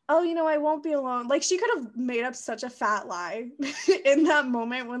 oh, you know, I won't be alone. Like, she could have made up such a fat lie in that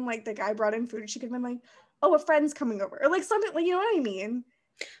moment when like the guy brought in food. She could have been like, oh, a friend's coming over, or like something, like, you know what I mean?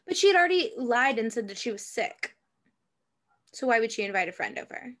 But she had already lied and said that she was sick. So why would she invite a friend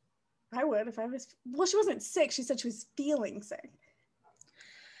over? I would if I was. Well, she wasn't sick. She said she was feeling sick.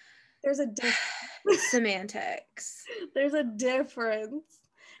 There's a difference. Semantics. There's a difference.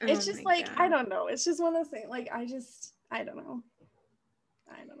 It's just like, God. I don't know. It's just one of those things. Like, I don't know.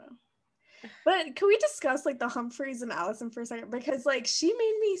 But can we discuss like the Humphreys and Allison for a second? Because like, she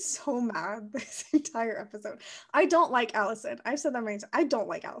made me so mad this entire episode. I don't like Allison. I've said that many times. I don't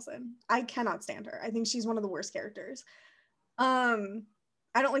like Allison. I cannot stand her. I think she's one of the worst characters.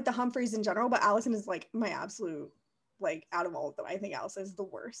 I don't like the Humphreys in general, but Allison is like my absolute, like, out of all of them, I think Allison is the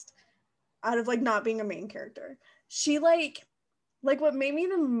worst. Out of like not being a main character. She like what made me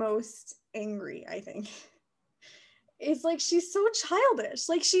the most angry, I think, is like, she's so childish.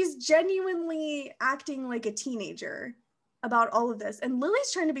 Like, she's genuinely acting like a teenager about all of this. And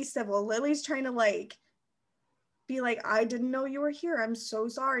Lily's trying to be civil. Lily's trying to like be like, I didn't know you were here. I'm so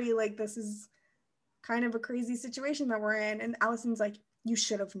sorry. Like, this is kind of a crazy situation that we're in. And Allison's like, you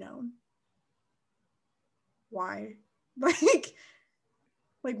should have known. Why?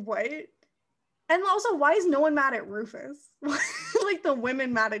 Like what? And also, why is no one mad at Rufus? Like, the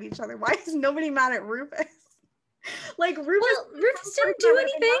women mad at each other. Why is nobody mad at Rufus? Like, Rufus didn't do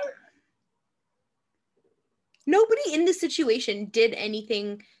anything. Nobody in this situation did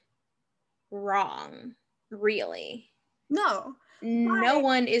anything wrong, really. No. No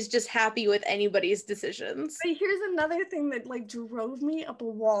one is just happy with anybody's decisions. But here's another thing that like drove me up a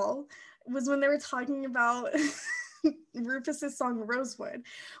wall, was when they were talking about Rufus's song Rosewood,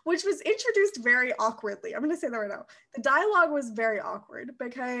 which was introduced very awkwardly. I'm gonna say that right now. The dialogue was very awkward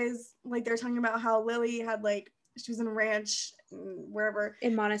because like they're talking about how Lily had like, she was in a ranch wherever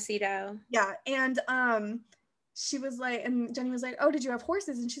in Montecito. Yeah, and she was like, and Jenny was like, oh, did you have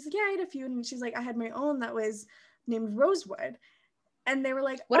horses? And she's like, yeah, I had a few. And she's like, I had my own that was named Rosewood. And they were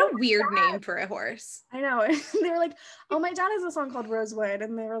like, what a weird name for a horse. I know. And they were like, oh, my dad has a song called Rosewood.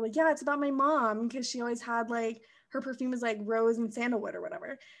 And they were like, yeah, it's about my mom because she always had like, her perfume is like rose and sandalwood or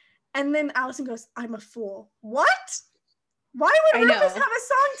whatever. And then Allison goes, I'm a fool. What? Why would Rufus have a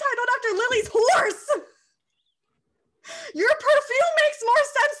song titled after Lily's horse? Your perfume makes more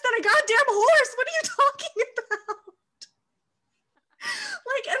sense than a goddamn horse. What are you talking about?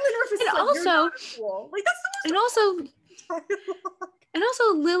 Like, and then Rufus is like, also, you're not a fool. Like, that's the most and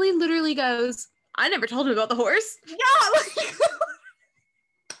also Lily literally goes, I never told him about the horse. Yeah, like,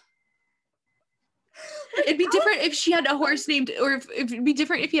 it'd be different if she had a horse named, or if it'd be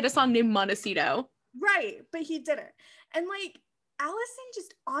different if he had a song named Montecito. Right, but he didn't. And like, Allison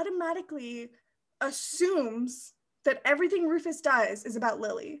just automatically assumes that everything Rufus does is about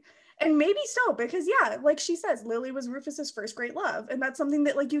Lily. And maybe so, because yeah, like she says, Lily was Rufus's first great love. And that's something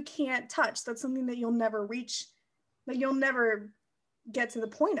that like you can't touch. That's something that you'll never reach, that you'll never get to the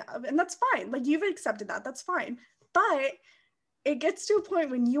point of. And that's fine. Like, you've accepted that. That's fine. But it gets to a point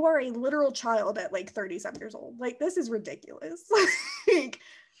when you are a literal child at like 37 years old. Like, this is ridiculous. Like,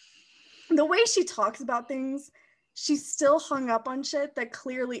 the way she talks about things, she's still hung up on shit that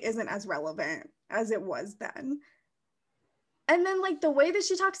clearly isn't as relevant as it was then. And then like the way that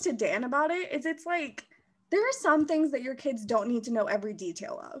she talks to Dan about it is, it's like, there are some things that your kids don't need to know every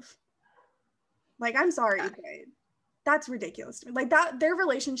detail of. Like, I'm sorry, but that's ridiculous to me. Like, that their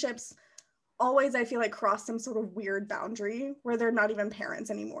relationships always, I feel like, cross some sort of weird boundary where they're not even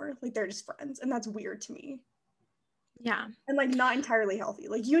parents anymore. Like, they're just friends. And that's weird to me. Yeah. And like, not entirely healthy.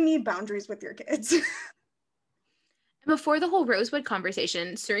 Like, you need boundaries with your kids. Before the whole Rosewood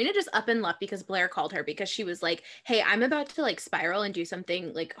conversation, Serena just up and left because Blair called her, because she was like, hey, I'm about to like spiral and do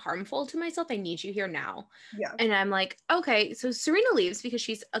something like harmful to myself. I need you here now. Yeah. And I'm like, okay. So Serena leaves because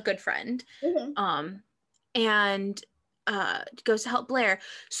she's a good friend. Mm-hmm. And goes to help Blair.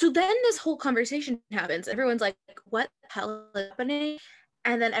 So then this whole conversation happens. Everyone's like, what the hell is happening?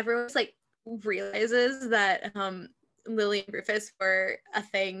 And then everyone's like realizes that Lily and Rufus were a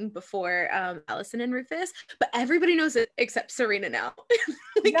thing before Allison and Rufus, but everybody knows it except Serena now.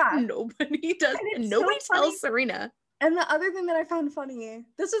 Like, yeah. Nobody does. Nobody so tells Serena. And the other thing that I found funny,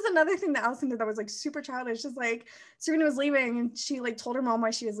 this was another thing that Allison did that was like super childish. Just like, Serena was leaving and she like told her mom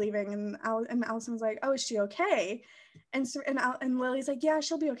why she was leaving, and Allison was like, oh, is she okay? And Lily's like, yeah,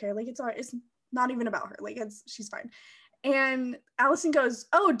 she'll be okay. Like, it's all right. It's not even about her. Like, she's fine. And Allison goes,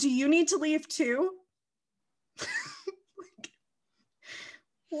 oh, do you need to leave too? Like,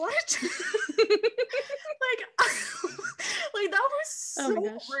 what? Like, that was so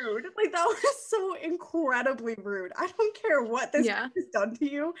rude. Like, that was so incredibly rude. I don't care what this has done to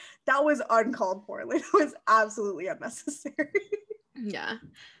you. That was uncalled for. Like, that was absolutely unnecessary. Yeah.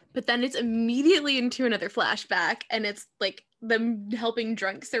 But then it's immediately into another flashback, and it's like them helping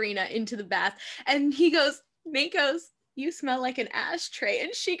drunk Serena into the bath. And Nate goes, you smell like an ashtray.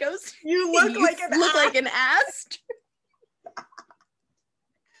 And she goes, you look like an ashtray.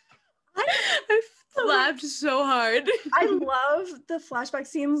 I laughed so hard. I love the flashback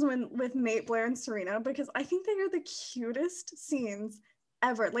scenes with Nate, Blair, and Serena, because I think they are the cutest scenes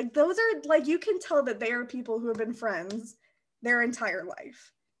ever. Like, those are like, you can tell that they are people who have been friends their entire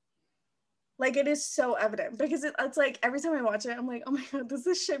life. Like, it is so evident, because it's like every time I watch it, I'm like, oh my god, this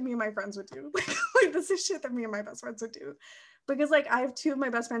is shit me and my friends would do. Like, this is shit that me and my best friends would do. Because like, I have two of my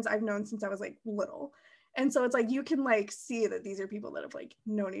best friends I've known since I was like little. And so it's like, you can like see that these are people that have like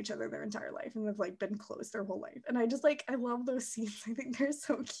known each other their entire life and have like been close their whole life. And I just like, I love those scenes. I think they're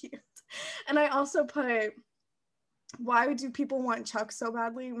so cute. And I also put why do people want Chuck so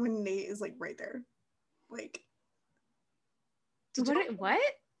badly when Nate is like right there? Like, what?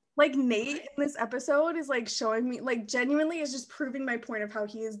 Like Nate in this episode is like showing me, like genuinely is just proving my point of how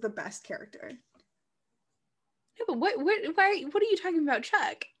he is the best character. No, but what are you talking about,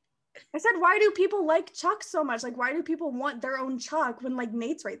 Chuck? I said, why do people like Chuck so much? Like, why do people want their own Chuck when like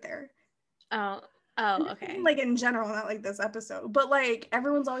Nate's right there? Oh, okay. Like in general, not like this episode, but like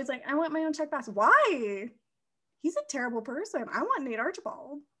everyone's always like, I want my own Chuck Bass. Why? He's a terrible person. I want Nate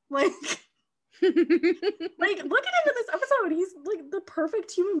Archibald. Like, like look at him in this episode. He's like the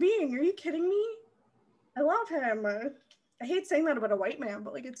perfect human being. Are you kidding me? I love him. I hate saying that about a white man,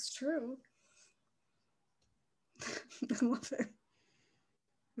 but like it's true. I love it.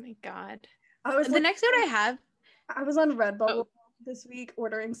 Oh my God. Next note I have. I was on Redbubble this week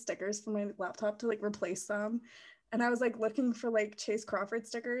ordering stickers for my laptop to like replace them. And I was like looking for like Chase Crawford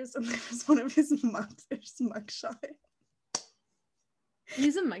stickers, and there was one of his mugshot.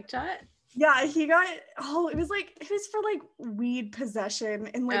 He's a mugshot? Yeah, he got, it was for like weed possession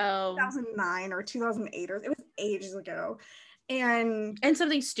in like 2009 or 2008, or it was ages ago. And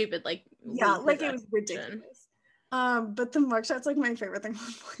something stupid like like it was ridiculous. But the mugshot's like my favorite thing.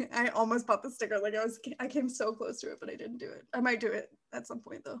 I almost bought the sticker. Like I came so close to it, but I didn't do it. I might do it at some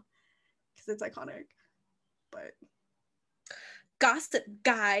point though, because it's iconic. But gossip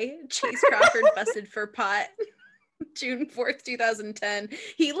guy Chase Crawford busted for pot. June 4th, 2010.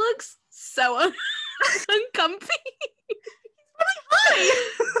 He looks so uncomfy.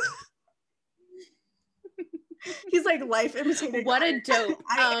 He's like life imitating. What a dope.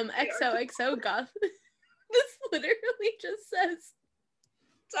 XOXO goth. This literally just says,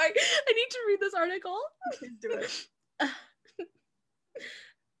 sorry, I need to read this article. Please do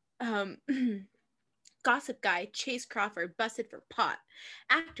it. Gossip guy Chase Crawford busted for pot.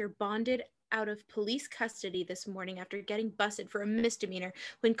 Actor bonded out of police custody this morning after getting busted for a misdemeanor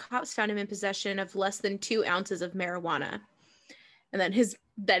when cops found him in possession of less than 2 ounces of marijuana. And then his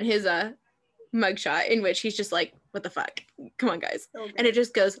mugshot, in which he's just like, what the fuck? Come on, guys. Okay. And it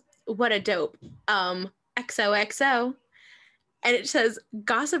just goes, what a dope. XOXO. And it says,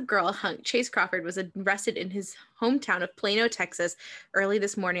 Gossip Girl hunk Chase Crawford was arrested in his hometown of Plano, Texas, early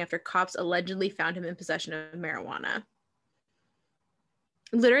this morning after cops allegedly found him in possession of marijuana.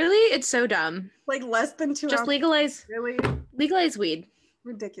 Literally, it's so dumb. Like less than 2 Just legalize. Really? Legalize weed.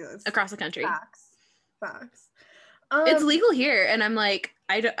 Ridiculous. Across the country. Facts. It's legal here, and I'm like,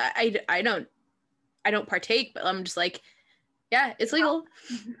 I don't partake, but I'm just like, yeah, it's legal.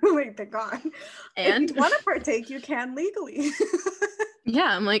 Like, thank God. And if you want to partake, you can legally.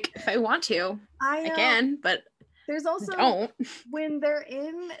 Yeah, I'm like, if I want to, I can, but there's also don't. When they're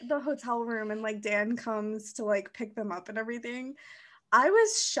in the hotel room and like Dan comes to like pick them up and everything, I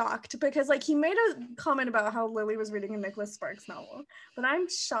was shocked because like he made a comment about how Lily was reading a Nicholas Sparks novel, but I'm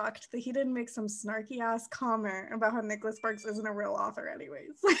shocked that he didn't make some snarky ass comment about how Nicholas Sparks isn't a real author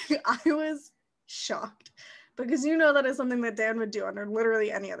anyways. Like I was shocked because you know that is something that Dan would do under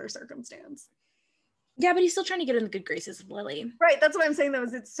literally any other circumstance. Yeah, but he's still trying to get in the good graces of Lily. Right, that's what I'm saying though,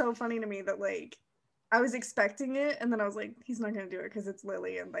 is it's so funny to me that like I was expecting it and then I was like, he's not going to do it because it's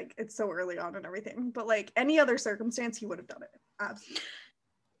Lily and like it's so early on and everything. But like any other circumstance, he would have done it. Absolutely.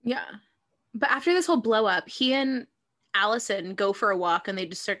 Yeah. But after this whole blow up, he and Allison go for a walk and they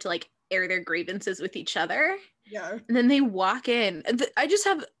just start to like air their grievances with each other. Yeah. And then they walk in. I just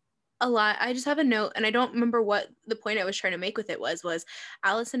have a note, and I don't remember what the point I was trying to make with it was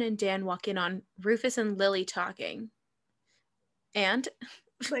Allison and Dan walk in on Rufus and Lily talking. And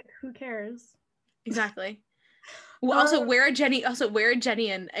like, who cares? Exactly. Well, also, where are Jenny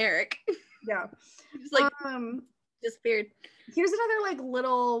and Eric? Yeah. Just like disappeared. Here's another like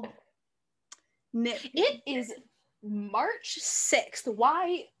little nit. It is March 6th.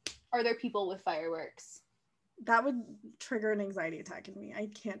 Why are there people with fireworks? That would trigger an anxiety attack in me.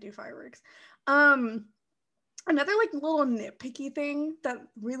 I can't do fireworks. Another like little nitpicky thing that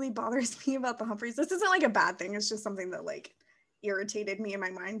really bothers me about the Humphreys. This isn't like a bad thing. It's just something that like irritated me in my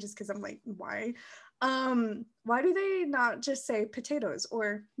mind just because I'm like, why do they not just say potatoes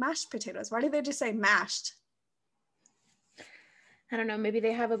or mashed potatoes? Why do they just say mashed? I don't know. Maybe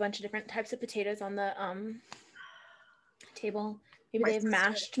they have a bunch of different types of potatoes on the table. Maybe they have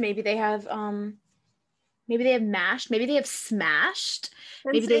mashed. Maybe they have mashed. Maybe they have smashed.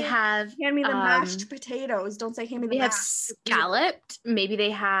 Maybe they have hand me the mashed potatoes. Don't say hand me the mashed. They have scalloped. Maybe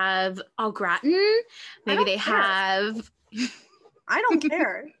they have au gratin. Maybe they have. I don't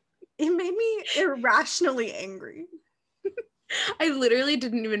care. It made me irrationally angry. I literally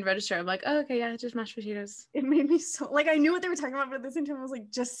didn't even register. I'm like, oh, okay, yeah, just mashed potatoes. It made me so like I knew what they were talking about, but at the same time I was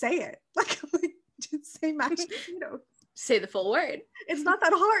like, just say it. Like Just say mashed potatoes. Say the full word. It's not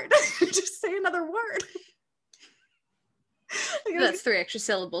that hard. Just say another word. Like, That's 3 extra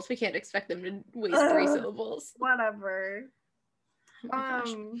syllables. We can't expect them to waste 3 syllables. Whatever. Oh my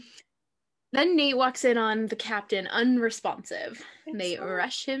gosh. Then Nate walks in on the captain unresponsive. They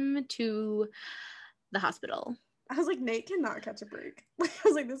rush him to the hospital. I was like, Nate cannot catch a break. I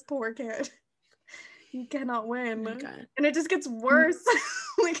was like, this poor kid. He cannot win. Oh my God. And it just gets worse.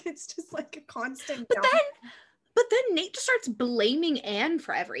 Like, it's just like a constant But then Nate just starts blaming Anne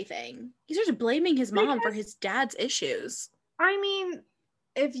for everything. He starts blaming his mom for his dad's issues. I mean,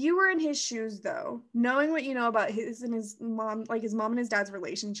 if you were in his shoes, though, knowing what you know about his and his mom, like his mom and his dad's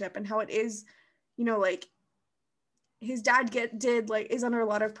relationship and how it is, you know, like his dad is under a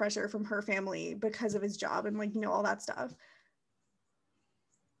lot of pressure from her family because of his job and like, you know, all that stuff.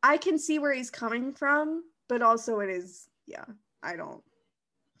 I can see where he's coming from, but also it is, yeah, I don't.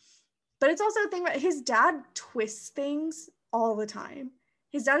 But it's also a thing about his dad twists things all the time.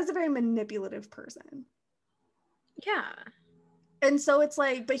 His dad is a very manipulative person. Yeah. And so it's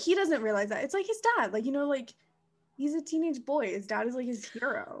like, but he doesn't realize that. It's like his dad, like, you know, like he's a teenage boy. His dad is like his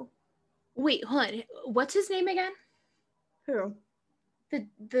hero. Wait, hold on. What's his name again? Who?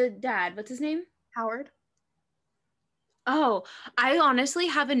 The dad. What's his name? Howard. Oh, I honestly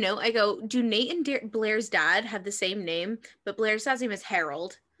have a note. I go, do Nate and Blair's dad have the same name? But Blair's dad's name is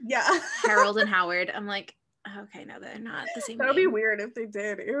Harold. Yeah. Harold and Howard. I'm like, okay, no, they're not the same That would name. be weird if they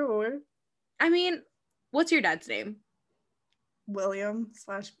did. Ew. I mean, what's your dad's name? William /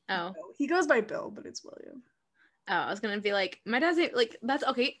 Oh. Bill. He goes by Bill, but it's William. Oh, I was gonna be like, my dad's name, like, that's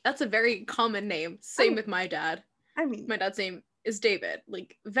okay. That's a very common name. Same with my dad. I mean, my dad's name is David.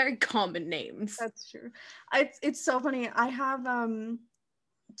 Like, very common names. That's true. It's so funny. I have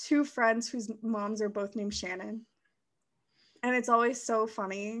 2 friends whose moms are both named Shannon. And it's always so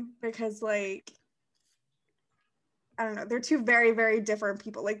funny because, like, I don't know, they're 2 very, very different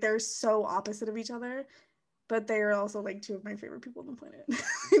people. Like, they're so opposite of each other, but they are also, like, 2 of my favorite people on the planet.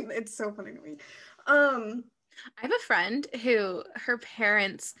 It's so funny to me. I have a friend who her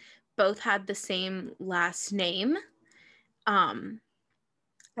parents both had the same last name.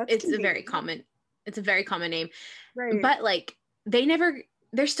 It's a very common name. Right. But, like,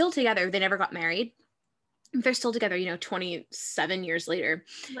 they're still together. They never got married. They're still together, you know, 27 years later.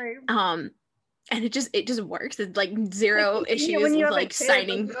 Right. And it just works. It's like zero issues when you with have like a kid,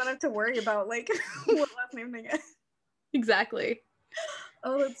 signing. you don't have to worry about like what last name they get. Exactly.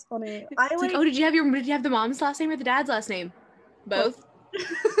 Oh, that's funny. It's like, oh, did you have the mom's last name or the dad's last name? Both.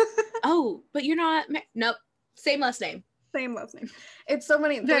 Oh, but you're not. Nope. Same last name. Same last name. It's so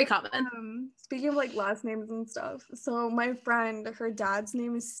funny. Very common. Speaking of like last names and stuff, so my friend, her dad's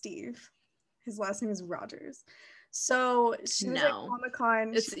name is Steve. His last name is Rogers. So she was at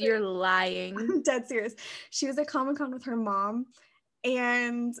Comic-Con. You're lying. I'm dead serious. She was at Comic-Con with her mom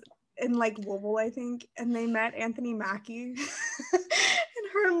and in like Louisville, I think, and they met Anthony Mackie.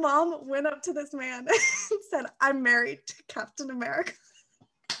 And her mom went up to this man and said, "I'm married to Captain America."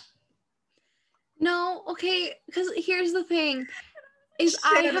 No, okay, because here's the thing. Is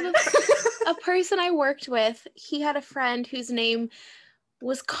I have a person I worked with, he had a friend whose name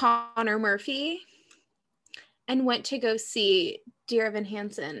was Connor Murphy and went to go see Dear Evan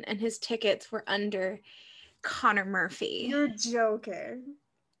Hansen, and his tickets were under Connor Murphy. You're joking.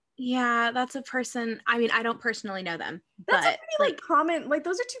 Yeah, that's a person. I mean, I don't personally know them. That's but a pretty, like common, like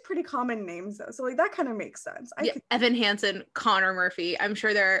those are 2 pretty common names though. So like that kind of makes sense. Evan Hansen, Connor Murphy. I'm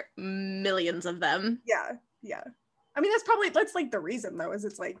sure there are millions of them. Yeah. I mean, that's like the reason though, is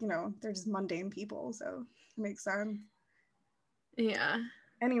it's like, you know, they're just mundane people. So it makes sense. Yeah.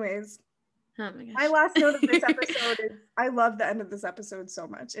 Anyways. Oh my gosh. My last note of this episode is I love the end of this episode so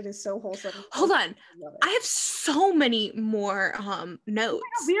much. It is so wholesome. Hold on. I have so many more notes.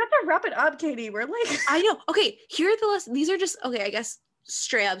 Oh, we have to wrap it up, Katie. We're like I know. Okay, here are the list. These are just I guess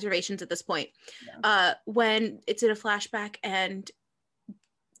stray observations at this point. Yeah. When it's in a flashback and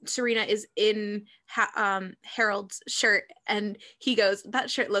Serena is in Harold's shirt and he goes, "That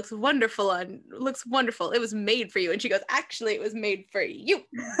shirt looks wonderful. It was made for you." And she goes, "Actually, it was made for you."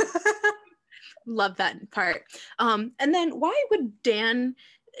 Love that part. And then why would Dan,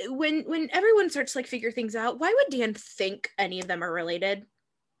 when everyone starts to like figure things out, why would Dan think any of them are related?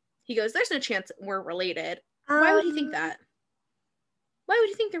 He goes, "There's no chance we're related." Why would he think that? Why would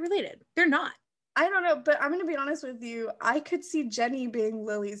he think they're related? They're not. I don't know, but I'm going to be honest with you. I could see Jenny being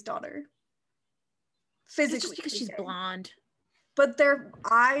Lily's daughter. Physically. It's just because she's blonde. But their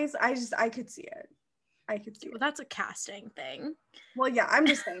eyes, I could see it. Well, that's a casting thing. Well, yeah, I'm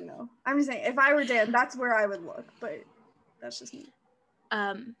just saying though. I'm just saying if I were Dan, that's where I would look, but that's just me.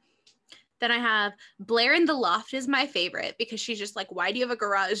 Then I have Blair in the loft is my favorite because she's just like, why do you have a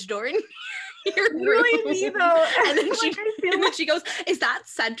garage door in your room? Really me though. And then like, she goes, is that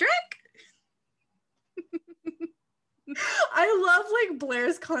Cedric? I love like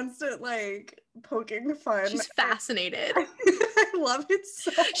Blair's constant like poking fun. She's fascinated. I love it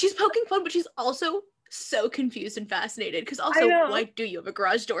so much. She's poking fun, but she's also so confused and fascinated because also, why do you have a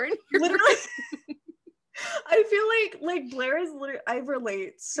garage door in your literally room? I feel like Blair is literally, I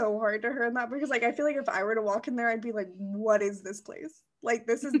relate so hard to her in that because like I feel like if I were to walk in there, I'd be like, what is this place? Like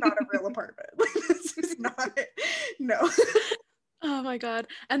this is not a real apartment. Like this is not, no. Oh my god.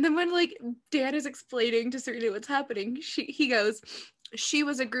 And then when like Dan is explaining to Serena what's happening, he goes, she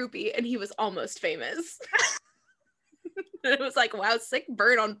was a groupie and he was almost famous. And it was like, wow, sick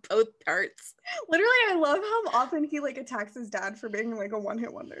burn on both parts. Literally, I love how often he like attacks his dad for being like a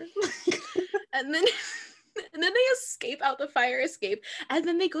one-hit wonder. And then they escape out the fire escape, and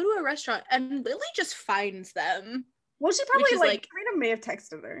then they go to a restaurant, and Lily just finds them. Well, she probably like Serena may have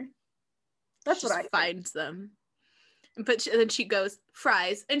texted her. That's what I finds them. But then she goes,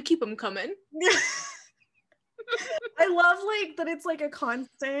 fries, and keep them coming. I love like that it's like a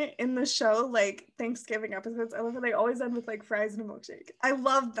constant in the show, like Thanksgiving episodes. I love how they always end with like fries and a milkshake. I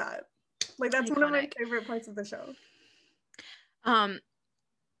love that. Like that's one of my favorite parts of the show. And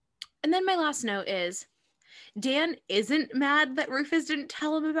then my last note is Dan isn't mad that Rufus didn't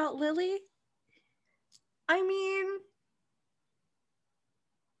tell him about Lily. I mean,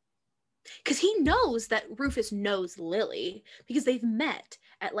 because he knows that Rufus knows Lily because they've met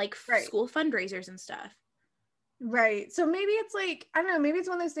at like school fundraisers and stuff. Right. So maybe it's like, I don't know, maybe it's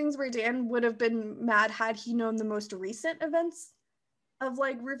one of those things where Dan would have been mad had he known the most recent events of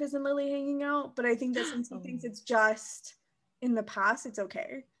like Rufus and Lily hanging out. But I think that since he thinks it's just in the past, it's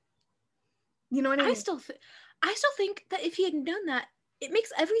okay. You know what I mean? I still think that if he had known that, it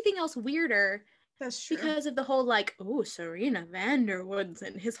makes everything else weirder. That's true. Because of the whole like, oh, Serena Vanderwoods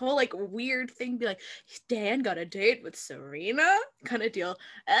and his whole like weird thing, be like, Dan got a date with Serena kind of deal.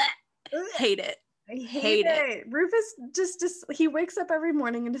 Hate it. I hate it. Rufus just he wakes up every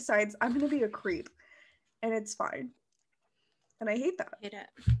morning and decides I'm gonna be a creep, and it's fine. And I hate that. Hate it.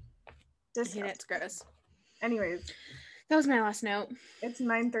 Disgusting. I hate it. It's gross. Anyways, that was my last note. It's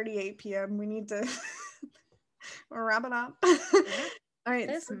 9:38 p.m. We need to wrap it up. All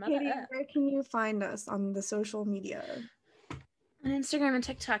right, so Katie, where can you find us on the social media? On Instagram and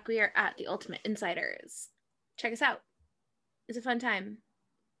TikTok, we are at The Ultimate Insiders. Check us out. It's a fun time.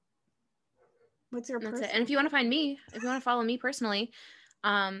 What's your personal? That's it. And if you want to find me, if you want to follow me personally,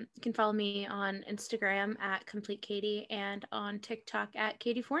 you can follow me on Instagram at Complete Katie and on TikTok at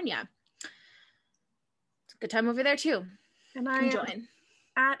Katiefornia. It's a good time over there too. And I am join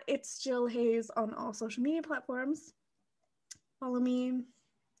at It's Jill Hayes on all social media platforms. Follow me.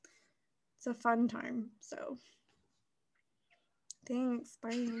 It's a fun time. So thanks.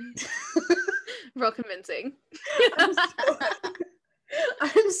 Bye. Real convincing.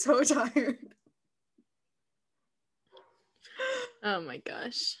 I'm so tired. Oh my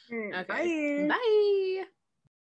gosh. Okay. Bye. Bye.